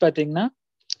ஃபீஸ் பாத்தீங்கன்னா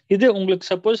இது உங்களுக்கு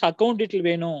சப்போஸ் அக்கௌண்ட் டீட்டெயில்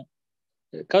வேணும்,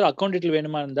 அக்கௌண்ட் டீட்டெயில்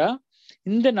வேணுமா இருந்தா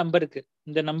இந்த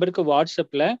நம்பருக்கு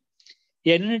வாட்ஸ்அப்ல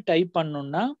என்ன டைப்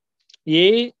பண்ணணும்னா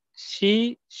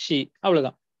ACC,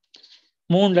 அவ்வளவுதான்.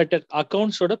 3 லெட்டர்,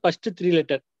 அக்கௌண்ட்ஸோட ஃபர்ஸ்ட் 3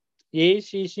 லெட்டர்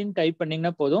ACCன்னு டைப்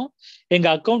பண்ணீங்கன்னா போதும், எங்க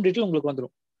அக்கௌண்ட் டீட்டெயில் உங்களுக்கு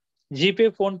வந்துடும். ஜிபே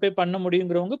ஃபோன்பே பண்ண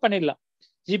முடியுங்கிறவங்க பண்ணிடலாம்.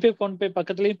 ஜிபே ஃபோன்பே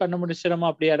பக்கத்துலயும் பண்ண முடிச்சிடமா?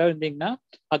 அப்படி யாராவது இருந்தீங்கன்னா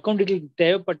அக்கௌண்ட் டீட்டெயில்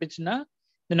தேவைப்பட்டுச்சுன்னா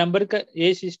இந்த நம்பருக்கு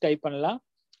ACC டைப் பண்ணலாம்,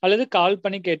 அல்லது கால்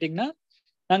பண்ணி கேட்டிங்கன்னா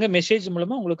நாங்க மெசேஜ்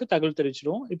மூலமா உங்களுக்கு தகவல்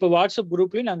தெரிவிச்சிடுவோம். இப்போ வாட்ஸ்அப்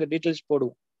குரூப்லயும் நாங்க டீட்டெயில்ஸ்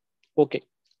போடுவோம். ஓகே,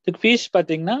 இதுக்கு ஃபீஸ்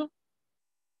பாத்தீங்கன்னா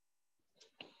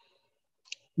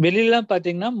வெளியிலாம்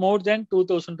பாத்தீங்கன்னா மோர் தேன்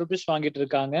 2000 rupees வாங்கிட்டு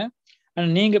இருக்காங்க. ஆனா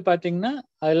நீங்க பாத்தீங்கன்னா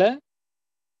அதுல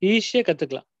ஈஸியா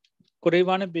கத்துக்கலாம்,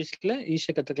 குறைவான பீஸ்ல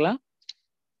ஈஸியா கத்துக்கலாம்.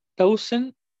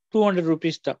 1200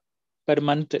 rupees தான் பெர்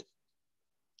மந்த்.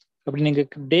 அப்படி நீங்க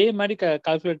டே மாதிரி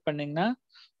கால்குலேட் பண்ணீங்கன்னா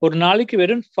ஒரு நாளைக்கு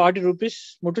வெறும் 40 rupees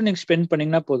மட்டும் நீங்க ஸ்பெண்ட்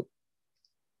பண்ணீங்கன்னா போதும்.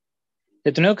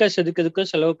 எத்தனையோ காசு எதுக்கோ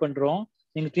செலவு பண்றோம்.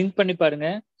 நீங்க திங்க் பண்ணி பாருங்க.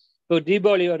 இப்போ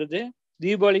தீபாவளி வருது,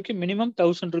 தீபாவளிக்கு மினிமம்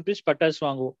 1000 rupees பட்டாசு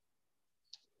வாங்குவோம்.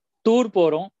 டூர்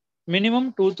போறோம், மினிமம்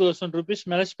 2000 rupees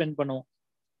மேல ஸ்பெண்ட் பண்ணுவோம்.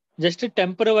 ஜஸ்ட்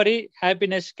டெம்பரவரி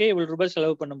ஹாப்பினஸ்க்கே இவ்வளவு ரூபாய்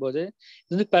செலவு பண்ணும்போது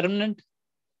இது பெர்மனன்ட்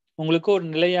உங்களுக்கு ஒரு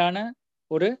நிலையான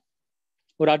ஒரு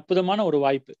அற்புதமான ஒரு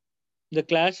வாய்ப்பு. இந்த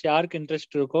கிளாஸ் யாருக்கு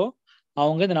இன்ட்ரெஸ்ட் இருக்கோ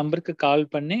அவங்க இந்த நம்பருக்கு கால்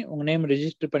பண்ணி உங்க நேம்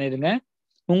ரெஜிஸ்டர் பண்ணிடுங்க.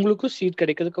 உங்களுக்கும் சீட்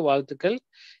கிடைக்கிறதுக்கு வாழ்த்துக்கள்.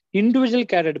 இண்டிவிஜுவல்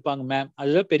கேர் எடுப்பாங்க மேம்,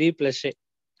 அதுதான் பெரிய பிளஸ்ஸே.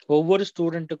 ஒவ்வொரு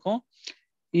ஸ்டூடெண்ட்டுக்கும்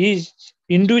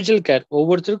இண்டிவிஜுவல் கேர்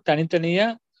ஒவ்வொருத்தருக்கும் தனித்தனியா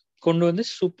கொண்டு வந்து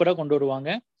சூப்பரா கொண்டு வருவாங்க.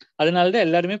 அதனாலதான்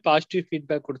எல்லாருமே பாசிட்டிவ்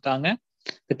ஃபீட்பேக் கொடுத்தாங்க.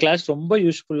 இந்த கிளாஸ் ரொம்ப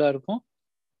யூஸ்ஃபுல்லா இருக்கும்.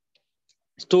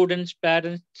 ஸ்டூடெண்ட்ஸ்,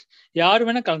 பேரண்ட்ஸ் யாரு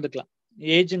வேணா கலந்துக்கலாம்.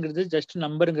 ஏஜ்ங்கிறது ஜஸ்ட்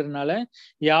நம்பருங்கிறதுனால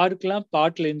யாருக்கெல்லாம்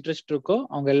பாட்டுல இன்ட்ரெஸ்ட் இருக்கோ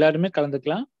அவங்க எல்லாருமே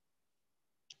கலந்துக்கலாம்.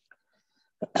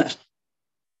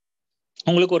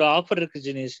 உங்களுக்கு ஒரு ஆஃபர் இருக்கு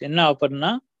ஜீனியஸ். என்ன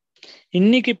ஆஃபர்னா,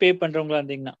 இன்னைக்கு பே பண்றவங்களா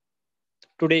இருந்தீங்கன்னா,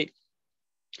 டுடே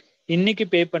இன்னைக்கு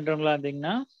பே பண்றவங்களா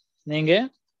இருந்தீங்கன்னா நீங்க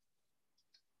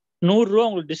 100 ரூபா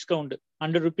உங்களுக்கு டிஸ்கவுண்ட்,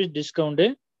 100 rupees டிஸ்கவுண்ட்,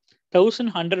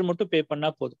 1100 மட்டும் பே பண்ணா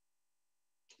போதும்.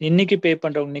 இன்னைக்கு பே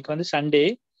பண்றவங்க, இன்னைக்கு வந்து சண்டே,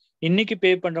 இன்னைக்கு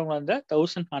பே பண்றவங்க இருந்தா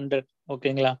 1100.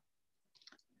 ஓகேங்களா?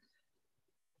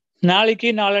 நாளைக்கு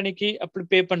நாளன்னைக்கு அப்படி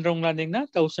பே பண்றவங்களா இருந்தீங்கன்னா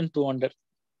 1200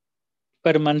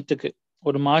 பெர் மந்த்துக்கு.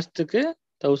 ஒரு மாசத்துக்கு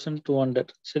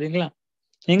 1200. சரிங்களா?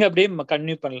 நீங்க அப்படியே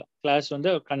கன்டினியூ பண்ணலாம். கிளாஸ் வந்து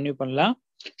கன்டினியூ பண்ணலாம்.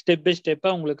 ஸ்டெப் பை ஸ்டெப்பா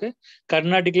உங்களுக்கு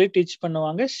கர்நாடிக்லயும் டீச்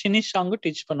பண்ணுவாங்க, சினி சாங்கும்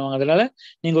டீச் பண்ணுவாங்க. அதனால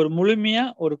நீங்க ஒரு முழுமையா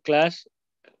ஒரு கிளாஸ்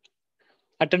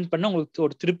அட்டென்ட் பண்ண உங்களுக்கு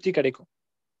ஒரு திருப்தி கிடைக்கும்.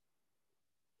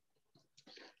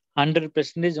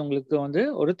 100% உங்களுக்கு வந்து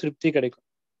ஒரு திருப்தி கிடைக்கும்.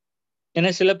 ஏன்னா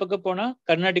சில பக்கம் போனா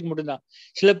கர்நாடிக் மட்டும்தான்,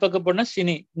 சில பக்கம் போனா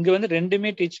சினி. இங்க வந்து ரெண்டுமே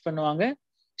டீச் பண்ணுவாங்க.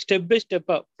 ஸ்டெப் பை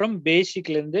ஸ்டெப்பா ஃப்ரம்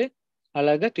பேசிக்ல இருந்து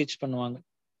அழகா டீச் பண்ணுவாங்க.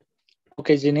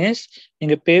 ஓகே ஜீனியஸ்,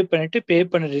 நீங்க பே பண்ணிட்டு பே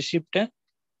பண்ண ரிசிப்ட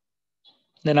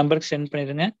இந்த நம்பருக்கு சென்ட்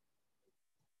பண்ணிடுங்க.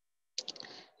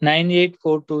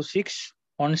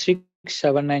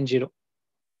 9842616790.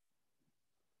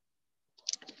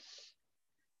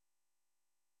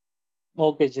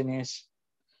 Okay genius,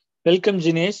 welcome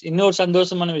genius. இன்னொரு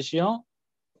சந்தோஷமான விஷயம்,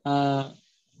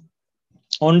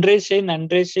 ஒன்றே செய்,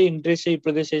 நன்றே செய், இன்றே செய்,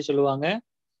 இப்படிதே செய் சொல்லுவாங்க.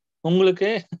 உங்களுக்கு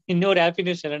இன்னொரு ஹாப்பி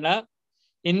நியூஸ் என்னன்னா,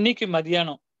 இன்னைக்கு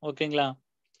மதியானம், ஓகேங்களா,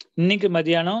 இன்னைக்கு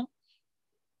மதியானம்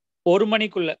 1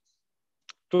 மணிக்குள்ள,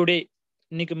 டுடே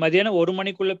இன்னைக்கு மதியானம் 1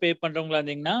 மணிக்குள்ள பே பண்றவங்களா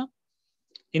இருந்தீங்கன்னா,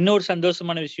 இன்னொரு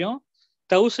சந்தோஷமான விஷயம்,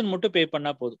 1000 மட்டும் பே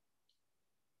பண்ணா போதும்.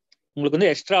 உங்களுக்கு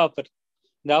வந்து எக்ஸ்ட்ரா ஆஃபர்.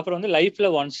 இந்த ஆஃபர் வந்து லைஃப்ல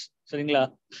ஒன்ஸ், சரிங்களா,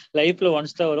 லைஃப்ல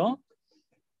ஒன்ஸ் தான் வரும்.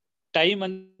 டைம்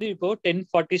வந்து இப்போ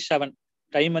 10:47.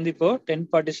 டைம் வந்து இப்போ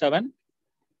 10:47.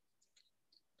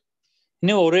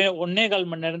 இன்னும் 1.25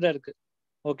 மணி நேரம் தான் இருக்கு,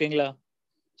 ஓகேங்களா.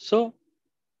 ஸோ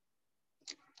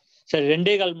சரி,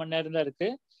 2.25 மணி நேரம் தான் இருக்கு.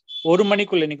 1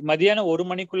 மணிக்குள்ள, இன்னைக்கு மதியானம் 1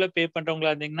 மணிக்குள்ள பே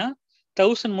பண்றவங்களா இருந்தீங்கன்னா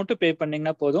 1000 மட்டும் பே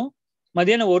பண்ணீங்கன்னா போதும்.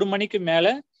 மதியானம் 1 மணிக்கு மேல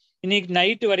இன்னைக்கு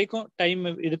நைட்டு வரைக்கும் டைம்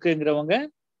இருக்குங்கிறவங்க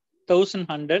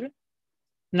 1100.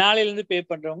 நாளையில இருந்து பே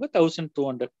பண்றவங்க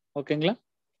 1200. ஓகேங்களா.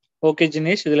 ஓகே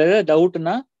ஜினேஷ், இதுல ஏதாவது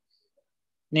டவுட்னா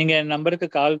நீங்க என் நம்பருக்கு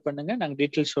கால் பண்ணுங்க, நாங்க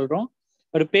டீட்டெயில்ஸ் சொல்றோம்.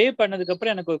 ஒரு பே பண்ணதுக்கு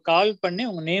அப்புறம் எனக்கு ஒரு கால் பண்ணி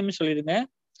உங்க நேம் சொல்லிடுங்க.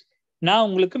 நான்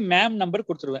உங்களுக்கு மேம் நம்பர்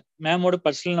கொடுத்துருவேன், மேமோட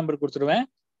பர்சனல் நம்பர் கொடுத்துருவேன்.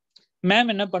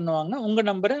 மேம் என்ன பண்ணுவாங்கன்னா, உங்க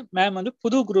நம்பரை மேம் வந்து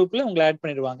புது குரூப்ல உங்களை ஆட்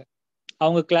பண்ணிடுவாங்க.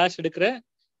 அவங்க கிளாஸ் எடுக்கிற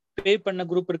பே பண்ண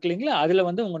குரூப் இருக்கு இல்லைங்களா, அதுல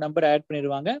வந்து உங்க நம்பரை ஆட்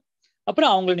பண்ணிடுவாங்க.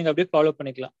 அப்புறம் அவங்களை நீங்க அப்படியே ஃபாலோ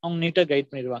பண்ணிக்கலாம், அவங்க நீட்டா கைட்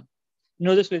பண்ணிடுவாங்க.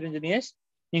 இன்னொரு சொல்லிடுங்க ஜினியஸ்,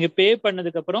 நீங்க பே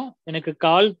பண்ணதுக்கு அப்புறம் எனக்கு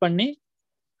கால் பண்ணி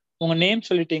உங்க நேம்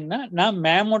சொல்லிட்டீங்கன்னா நான்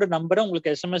மேமோட நம்பரை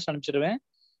உங்களுக்கு SMS அனுப்பிச்சிடுவேன்.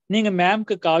 நீங்க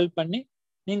மேம்க்கு கால் பண்ணி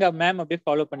நீங்க மேம் அப்படியே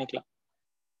ஃபாலோ பண்ணிக்கலாம்.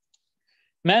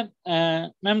 Ma'am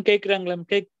ma'am கேக்குறாங்களா?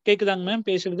 கேக்குதாங்க மேம்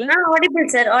பேசுறது? ஆடிபிள்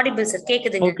சார், ஆடிபிள் சார்,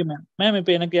 கேக்குதுங்க. Okay ma'am. மேம்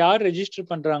இப்போ எனக்கு யார் ரெஜிஸ்டர்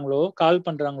பண்றாங்களோ, கால்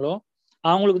பண்றாங்களோ,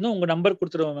 அவங்களுக்கு வந்து உங்க நம்பர்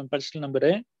கொடுத்துருவோம் மேம், பர்சனல்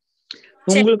நம்பரு.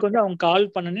 உங்களுக்கு வந்து அவங்க கால்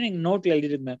பண்ணனே நீங்க நோட்ல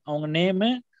எழுதிடுங்க மேம், அவங்க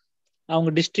நேமு, அவங்க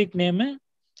டிஸ்ட்ரிக்ட் நேமு,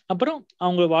 அப்புறம்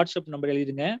அவங்க வாட்ஸ்அப் நம்பர்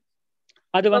எழுதிடுங்க.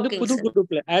 அது வந்து புது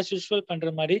குரூப்ல ஆஸ் யூஸ்வல் பண்ற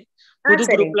மாதிரி புது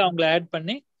குரூப்ல அவங்களை ஆட்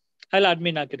பண்ணி அதுல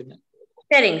அட்மின் ஆக்கிடுங்க.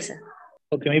 சரிங்க சார்.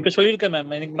 ஓகே, இப்ப சொல்லியிருக்கேன்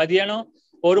மேம், எனக்கு மதியானம்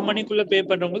 1 மணிக்குள்ள பே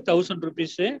பண்றவங்களுக்கு 1000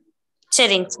 rupees,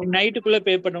 சரிங்க சார். நைட்டுக்குள்ள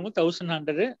பே பண்றவங்களுக்கு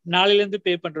 1100, நாளையில இருந்து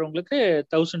பே பண்றவங்களுக்கு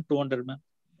 1200 மேம்.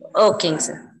 ஓகேங்க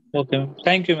sir. Okay ma'am,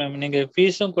 thank you ma'am. நீங்க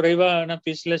ஃபீஸும் குறைவான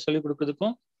ஃபீஸ்ல சொல்லி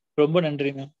கொடுக்கறதுக்கும் ரொம்ப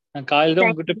நன்றி மேம். நான் காலையில தான்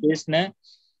உங்ககிட்ட பேசினேன்,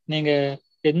 நீங்க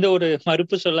எந்த ஒரு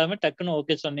மறுப்பு சொல்லாம டக்குன்னு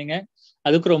ஓகே சொன்னீங்க,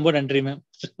 அதுக்கு ரொம்ப நன்றி மேம்.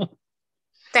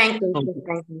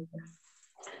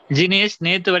 ஜினியஸ்,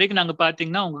 நேத்து வரைக்கும் நாங்க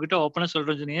பாத்தீங்கன்னா உங்ககிட்ட ஓப்பனா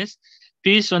சொல்றோம் ஜினியஸ்,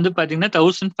 ஃபீஸ் வந்து பாத்தீங்கன்னா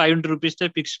 1500 rupees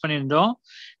தான் பிக்ஸ் பண்ணியிருந்தோம்.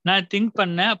 நான் திங்க்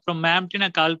பண்ணேன், அப்புறம் மேம்கிட்ட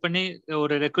நான் கால் பண்ணி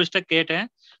ஒரு ரெக்வஸ்டா கேட்டேன்.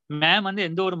 மேம் வந்து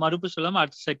எந்த ஒரு மறுப்பு சொல்லாம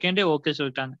அடுத்த செகண்டே ஓகே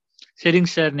சொல்லிட்டாங்க.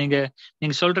 சரிங்க சார், நீங்க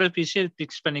சொல்ற ஃபீஸே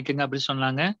பிக்ஸ் பண்ணிக்கோங்க அப்படி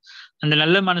சொன்னாங்க. அந்த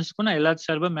நல்ல மனசுக்கும் நான் எல்லா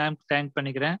சார்பா மேம் தேங்க்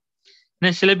பண்ணிக்கிறேன்.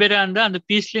 ஏன்னா சில பேரா இருந்தா அந்த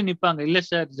ஃபீஸ்லயே நிப்பாங்க, இல்ல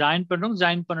சார் ஜாயின் பண்றோம்,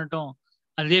 ஜாயின் பண்ணட்டும்,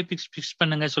 அதே பிக்ஸ்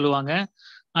பண்ணுங்க சொல்லுவாங்க.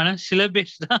 ஆனா சில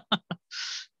பேர் தான்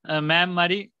மேம்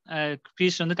மாதிரி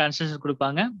ஃபீஸ் வந்து கன்செஷன்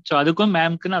கொடுப்பாங்க. ஸோ அதுக்கும்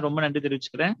மேம்க்கு நான் ரொம்ப நன்றி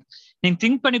தெரிவிச்சுக்கிறேன். நீங்க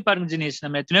திங்க் பண்ணி பாருங்க ஜினேஷ்,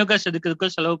 நம்ம எத்தனையோ காசு எதுக்கு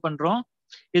செலவு பண்றோம்.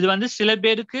 இது வந்து சில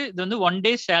பேருக்கு இது வந்து 1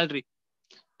 day salary.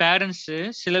 பேரண்ட்ஸ்,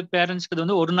 சில பேரண்ட்ஸ்க்கு இது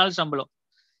வந்து 1 நாள் சம்பளம்,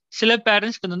 சில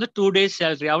பேரண்ட்ஸ்க்கு இது வந்து 2 days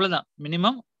salary. அவ்வளவுதான்,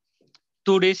 minimum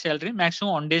 2 days salary,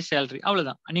 maximum 1 day salary,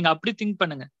 அவ்வளவுதான். நீங்க அப்படி திங்க்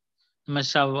பண்ணுங்க. நம்ம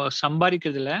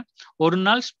சம்பாதிக்கிறதுல ஒரு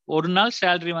நாள்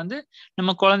சேலரி வந்து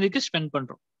நம்ம குழந்தைக்கு ஸ்பெண்ட்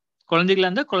பண்றோம். குழந்தைகளா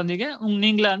இருந்தா குழந்தைங்க,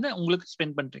 நீங்களா இருந்தா உங்களுக்கு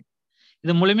ஸ்பெண்ட் பண்றீங்க.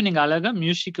 இது மூலமா நீங்க அழகா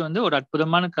மியூசிக் வந்து ஒரு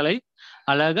அற்புதமான கலை,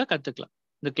 அழகா கத்துக்கலாம்.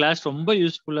 இந்த கிளாஸ் ரொம்ப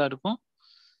யூஸ்ஃபுல்லா இருக்கும்.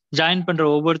 ஜாயின் பண்ற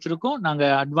ஒவ்வொருத்தருக்கும் நாங்க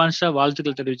அட்வான்ஸா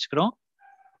வாழ்த்துக்கள் தெரிவிச்சுக்கிறோம்.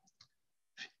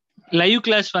 லைவ்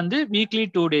கிளாஸ் வந்து weekly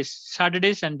 2 days,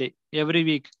 Saturday Sunday every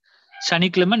week,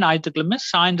 சனிக்கிழமை ஞாயிற்றுக்கிழமை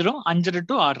சாயந்தரம் 5:30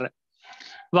 to 6:30.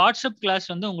 வாட்ஸ்அப் கிளாஸ்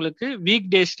வந்து உங்களுக்கு வீக்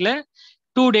டேஸ்ல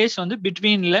 2 days வந்து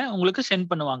பிட்வீன்ல உங்களுக்கு சென்ட்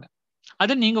பண்ணுவாங்க.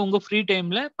 அதை நீங்க உங்க ஃப்ரீ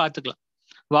டைம்ல பாத்துக்கலாம்.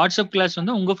 வாட்ஸ்அப் கிளாஸ்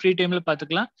வந்து உங்க ஃப்ரீ டைம்ல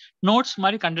பாத்துக்கலாம். நோட்ஸ்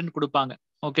மாதிரி கண்டென்ட் கொடுப்பாங்க,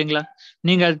 ஓகேங்களா.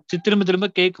 நீங்க திரும்ப திரும்ப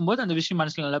கேட்கும் போது அந்த விஷயம்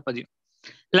மனசுல நல்லா பதியும்.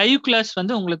 லைவ் கிளாஸ்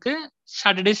வந்து உங்களுக்கு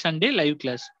சாட்டர்டே சண்டே லைவ்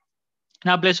கிளாஸ்.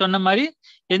 நான் அப்படியே சொன்ன மாதிரி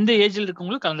எந்த ஏஜ்ல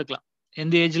இருக்கவங்களும் கலந்துக்கலாம்,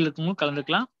 எந்த ஏஜ்ல இருக்கவங்களும்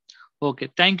கலந்துக்கலாம். Okay,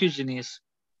 thank you genius.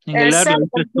 நீங்க எல்லாரும்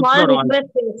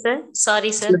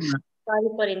sorry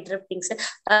for interrupting sir.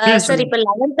 Sir இப்போ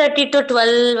 11:30 to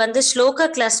 12 வந்து ஸ்லோகா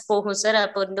கிளாஸ் போகும் சார்.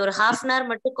 அப்போ இந்த ஒரு half an hour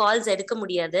மட்டும் கால்ஸ் எடுக்க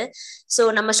முடியாது. சோ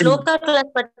நம்ம ஸ்லோகா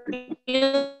கிளாஸ் பத்தி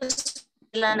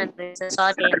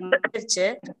சாரி வந்துருச்சு.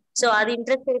 சோ அது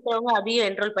இன்ட்ரெஸ்ட் இருக்கிறவங்க அதையும்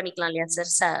என்ரோல் பண்ணிக்கலாம் இல்லையா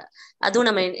சார்? அதுவும்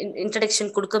நம்ம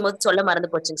இன்ட்ரடக்ஷன் கொடுக்கும் போது சொல்ல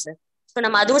மறந்து போச்சுங்க சார். ஸோ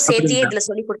நம்ம அதுவும் சேர்த்தியே இதுல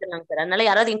சொல்லி கொடுத்துடலாம் சார். அதனால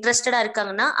யாராவது இன்ட்ரெஸ்டடா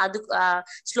இருக்காங்கன்னா அது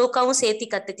ஸ்லோகாவும் சேர்த்தி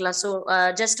கத்துக்கலாம். ஸோ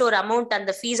ஜஸ்ட் ஒரு அமௌண்ட்,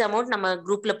 அந்த ஃபீஸ் அமௌண்ட் நம்ம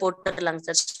குரூப்ல போட்டுடலாங்க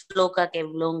சார், ஸ்லோகாக்கு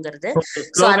எவ்வளோங்கிறது.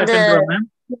 ஸோ அந்த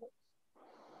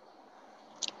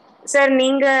சார்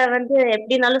நீங்க வந்து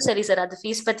எப்படினாலும் சரி சார், அது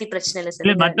ஃபீஸ் பத்தி பிரச்சனை இல்லை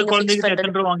சார். மற்ற குழந்தைகிட்ட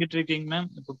எத்தனை ரூபா வாங்கிட்டு இருக்கீங்க மேம்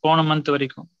இப்போ போன மந்த்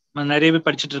வரைக்கும்? நிறைய பேர்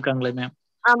படிச்சுட்டு இருக்காங்களே மேம்,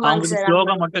 ஆமாங்க அவங்களுக்கு சார்.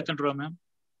 ஸ்லோகா மட்டும் எத்தனை ரூபா மேம்?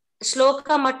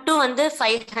 ஸ்லோகா மட்டும் வந்து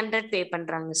 500 பே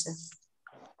பண்றாங்க சார்.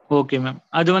 Okay ma'am.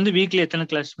 அது வந்து வீக்லி எத்தனை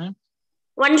கிளாஸ் மேம்?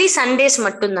 ஒன்லி சண்டேஸ்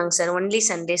மட்டும் தாங்க சார், ஒன்லி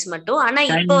சண்டேஸ் மட்டும். ஆனா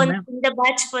இப்போ டைமிங் வந்து மேம்? இந்த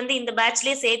பேட்ச்க்கு வந்து இந்த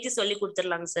பேட்ச்லயே சேர்த்து சொல்லி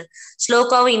கொடுத்துடலாங்க சார்,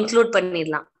 ஸ்லோகாவும் இன்க்ளூட்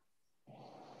பண்ணிடலாம்.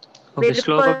 ஓகே,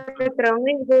 ஸ்லோகா. விருப்பம்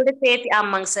இருக்கிறவங்க இதோட சேர்த்து.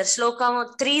 ஆமாங்க sir, ஸ்லோகாவும்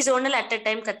 3 zonal at a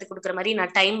time கத்து கொடுக்குற மாதிரி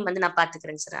நான் டைம் வந்து நான்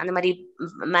பாத்துக்கிறேங்க சார், அந்த மாதிரி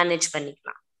மேனேஜ்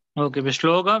பண்ணிக்கலாம். ஓகே, இப்போ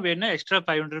ஸ்லோகா வேணும்னா எக்ஸ்ட்ரா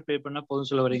 500 பே பண்ணா போதும்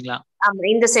சொல்ல வரீங்களா? ஆமா,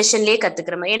 இந்த செஷன்லயே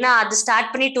கத்துக்கிறோம். ஏன்னா அது ஸ்டார்ட்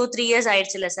பண்ணி 2-3 இயர்ஸ்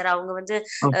ஆயிடுச்சு இல்ல சார். அவங்க வந்து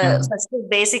ஓகே ஃபர்ஸ்ட்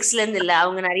பேசிக்ஸ்ல இருந்து இல்ல,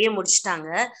 அவங்க நிறைய முடிச்சிட்டாங்க.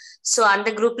 சோ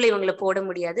அந்த குரூப்ல இவங்களை போட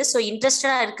முடியாது. சோ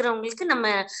இன்ட்ரெஸ்டடா இருக்கிறவங்களுக்கு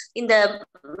நம்ம இந்த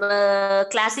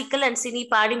கிளாசிக்கல் அண்ட் சினி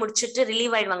பாடி முடிச்சுட்டு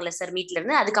ரிலீவ் ஆயிடுவாங்களே சார் மீட்ல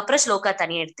இருந்து, அதுக்கப்புறம் ஸ்லோகா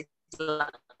தனியா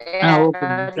எடுத்துக்கலாம் ஓகே மேம்,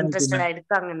 தேங்க்யூ இன்ட்ரெஸ்டடா மேம்.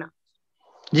 இருக்காங்கன்னா.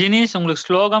 ஜீனிஸ், உங்களுக்கு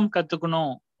ஸ்லோகம்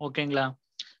கத்துக்கணும் ஓகேங்களா?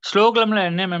 ஸ்லோகம்ல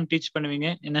என்ன மேம் டீச் பண்ணுவீங்க?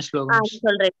 என்ன ஸ்லோகம்?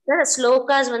 சொல்றேன் சார்.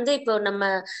 ஸ்லோகாஸ் வந்து இப்போ நம்ம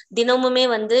தினமுமே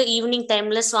வந்து ஈவினிங்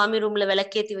டைம்ல சுவாமி ரூம்ல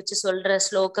விளக்கேத்தி வச்சு சொல்ற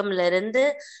ஸ்லோகம்ல இருந்து,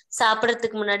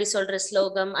 சாப்பிடறதுக்கு முன்னாடி சொல்ற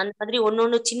ஸ்லோகம், அந்த மாதிரி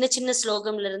ஒன்னொன்னு சின்ன சின்ன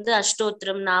ஸ்லோகம்ல இருந்து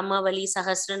அஷ்டோத்திரம், நாமாவளி,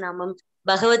 சஹஸ்ர நாமம்,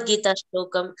 பகவத்கீதா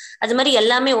ஸ்லோகம், அது மாதிரி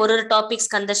எல்லாமே ஒரு ஒரு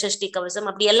டாபிக்ஸ், கந்த சஷ்டி கவசம்,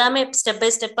 அப்படி எல்லாமே ஸ்டெப்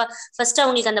பை ஸ்டெப்பா ஃபர்ஸ்ட்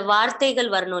அவங்களுக்கு அந்த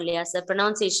வார்த்தைகள் வரணும் இல்லையா சார்,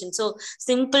 ப்ரொனவுன்சியேஷன். ஸோ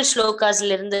சிம்பிள்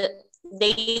ஸ்லோகாஸ்ல இருந்து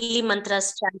டெய்லி மந்த்ராஸ்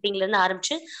சாண்டிங்ல இருந்து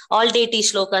ஆரம்பிச்சு ஆல் டே டி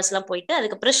ஸ்லோகாஸ் எல்லாம் போயிட்டு,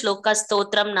 அதுக்கப்புறம் ஸ்லோகா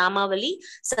ஸ்தோத்திரம், நாமாவளி,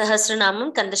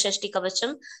 சஹஸ்ரநாமம், கந்த சஷ்டி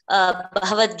கவச்சம்,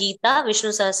 பகவத்கீதா,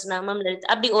 விஷ்ணு சஹஸ்ரநாமம்,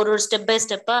 அப்படி ஒரு ஒரு ஸ்டெப் பை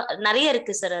ஸ்டெப்பா நிறைய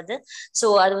இருக்கு சார் அது. ஸோ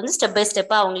அது வந்து ஸ்டெப் பை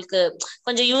ஸ்டெப்பா அவங்களுக்கு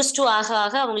கொஞ்சம் யூஸ் டு ஆக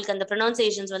ஆக அவங்களுக்கு அந்த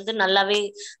ப்ரொனவுன்சியேஷன்ஸ் வந்து நல்லாவே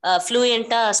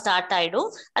ஃப்ளூயண்டா ஸ்டார்ட் ஆயிடும்.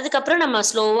 அதுக்கப்புறம் நம்ம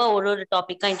ஸ்லோவா ஒரு ஒரு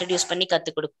டாபிக்கா இன்ட்ரடியூஸ் பண்ணி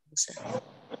கத்து கொடுப்போம் சார்.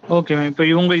 Okay ma'am. இப்போ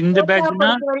இவங்க இந்த பேட்ச்னா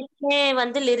வரைக்குமே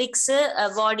வந்து லிரிக்ஸ்,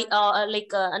 பாடி,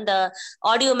 லைக் அந்த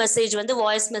ஆடியோ மெசேஜ் வந்து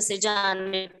வாய்ஸ் மெசேஜா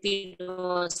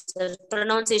அனுப்பிடுவோம் சார்.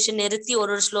 ப்ரொனவுன்சியேஷன் நிறுத்தி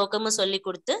ஒரு ஒரு ஸ்லோகமும் சொல்லி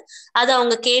கொடுத்து அதை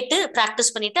அவங்க கேட்டு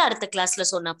பிராக்டிஸ் பண்ணிட்டு அடுத்த கிளாஸ்ல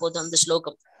சொன்னா போதும் அந்த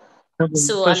ஸ்லோகம்.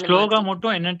 சோ அந்த ஸ்லோகா மாதிரி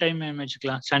மட்டும் என்ன டைம் மேம்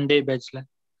வச்சுக்கலாம் சண்டே பேட்ச்ல?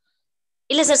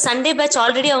 இல்ல சார், சண்டே பேட்ச்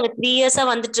ஆல்ரெடி அவங்க 3 இயர்ஸா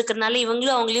வந்துட்டு இருக்கறனால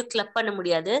இவங்களும் அவங்களையும் கிளப் பண்ண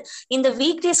முடியாது. இந்த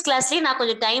வீக் டேஸ் கிளாஸ்லயே நான்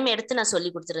கொஞ்சம் டைம் எடுத்து நான்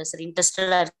சொல்லி கொடுத்துறேன் சார்,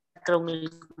 இன்ட்ரெஸ்டடா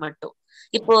இருக்கிறவங்களுக்கு மட்டும்.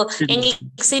 இப்போ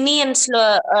எங்களுக்கு சினி அண்ட்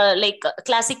லைக்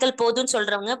கிளாசிக்கல் போதும்னு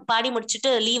சொல்றவங்க பாடி முடிச்சுட்டு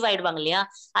லீவ் ஆயிடுவாங்க இல்லையா,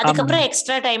 அதுக்கப்புறம்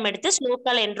எக்ஸ்ட்ரா டைம் எடுத்து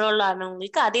ஸ்லோகால என்ரோல்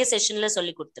ஆனவங்களுக்கு அதே செஷன்ல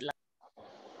சொல்லி கொடுத்துடலாம்.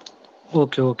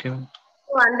 Okay okay.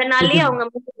 அந்த நாள்லயே அவங்க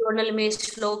ஒன்னுமே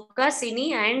ஸ்லோகா, சினி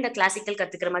அண்ட் கிளாசிக்கல்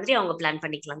கத்துக்கிற மாதிரி அவங்க பிளான்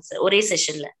பண்ணிக்கலாம் சார் ஒரே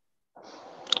செஷன்ல.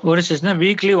 ஒரு செஷன்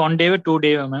வீக்லி 1 டே 2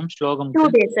 டே மேம் ஸ்லோகம்? 2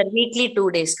 days சார், வீக்லி 2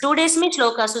 days. 2 daysமே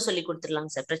ஸ்லோகாஸும் சொல்லி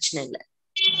கொடுத்துடலாங்க சார், பிரச்சனை இல்ல.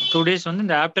 2 days வந்து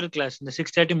இந்த ஆஃப்டர் கிளாஸ் இந்த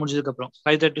 6:30 முடிஞ்சதுக்கு அப்புறம்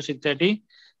 5:30 to 6:30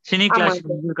 சினி கிளாஸ்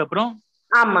முடிஞ்சதுக்கு அப்புறம்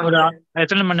ஒரு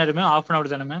எத்தனை மணி நேரம்? ½ an hour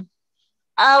தானே மேம்?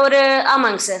 ஒரு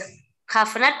ஆமாங்க சார்,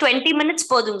 ½ an hour 20 minutes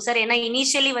போதுங்க சார். ஏன்னா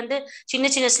இனிஷியலி வந்து சின்ன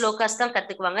சின்ன ஸ்லோகாஸ் தான்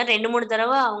கத்துக்குவாங்க. 2-3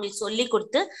 தடவை அவங்களுக்கு சொல்லி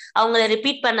கொடுத்து அவங்கள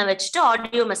ரிப்பீட் பண்ண வச்சுட்டு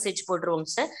ஆடியோ மெசேஜ் போட்டுருவோங்க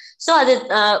சார். ஸோ அது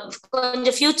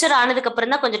கொஞ்சம் ஃபியூச்சர் ஆனதுக்கு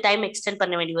அப்புறம் தான் கொஞ்சம் டைம் எக்ஸ்டெண்ட்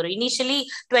பண்ண வேண்டி வரும். இனிஷியலி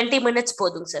 20 minutes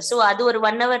போதுங்க சார். ஸோ அது ஒரு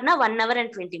 1 hourனா 1 hour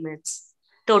and 20 minutes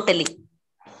totally.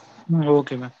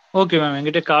 Okay ma'am. Okay ma'am,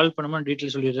 என்கிட்ட கால் பண்ணுமா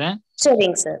டீடைல் சொல்லிடுறேன்.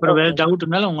 சரிங்க சார். அப்புறம் வேற டவுட்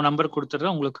இருந்தாலும் உங்க நம்பர்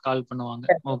கொடுத்துறேன், உங்களுக்கு கால் பண்ணுவாங்க.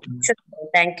 Okay ma'am.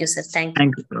 Thank you sir.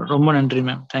 Thank you. ரொம்ப நன்றி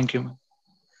ma'am. Thank you ma'am.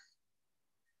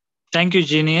 Thank you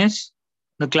genius.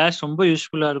 இந்த கிளாஸ் ரொம்ப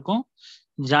யூஸ்ஃபுல்லா இருக்கும்,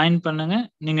 ஜாயின் பண்ணுங்க.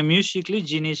 நீங்க மியூசிக்லி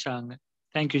ஜீனியஸ் ஆகுங்க.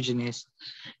 Thank you genius.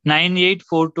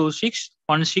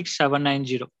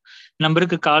 9842616790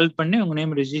 நம்பருக்கு கால் பண்ணி உங்க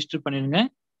நேம் ரெஜிஸ்டர் பண்ணிடுங்க.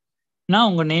 நான்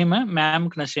உங்க நேமை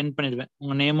மேமுக்கு நான் சென்ட் பண்ணிடுவேன்.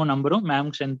 உங்க நேமும் நம்பரும்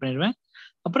மேமுக்கு சென்ட் பண்ணிடுவேன்.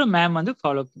 அப்புறம் மேம் வந்து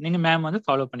மேம் வந்து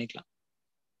ஃபாலோ பண்ணிக்கலாம்.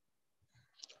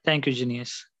 Thank you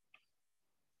genius.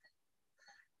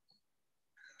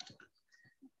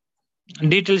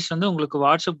 டீட்டெயில்ஸ் வந்து உங்களுக்கு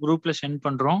வாட்ஸ்அப் குரூப்ல சென்ட்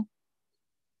பண்றோம்.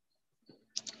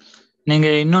 நீங்க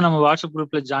இன்னும் நம்ம வாட்ஸ்அப்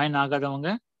குரூப்ல ஜாயின் ஆகாதவங்க,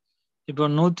 இப்போ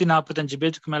 145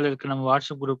 பேருக்கு மேல இருக்கு நம்ம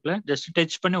வாட்ஸ்அப் குரூப்ல. ஜஸ்ட்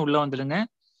டச் பண்ணி உள்ள வந்துடுங்க.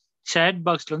 சேட்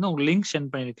பாக்ஸ்ல வந்து உங்களுக்கு லிங்க்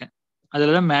சென்ட் பண்ணிருக்கேன்.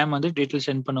 அதுலதான் மேம் வந்து டீட்டெயில்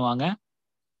சென்ட் பண்ணுவாங்க.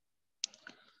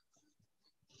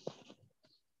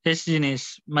 எஸ் ஜீனியஸ்,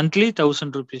 மந்த்லி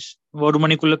 1000 rupees 1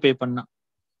 மணிக்குள்ள பே பண்ணா.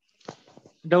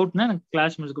 டவுட்னா எனக்கு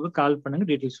கிளாஸ் முடிஞ்சதுக்கு கால் பண்ணுங்க,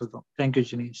 டீட்டெயில் சொல்றோம். Thank you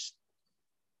genius.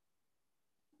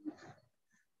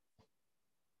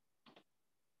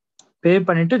 பே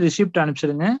பண்ணிட்டு ரிசிப்ட்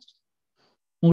அனுப்பிச்சிடுங்க.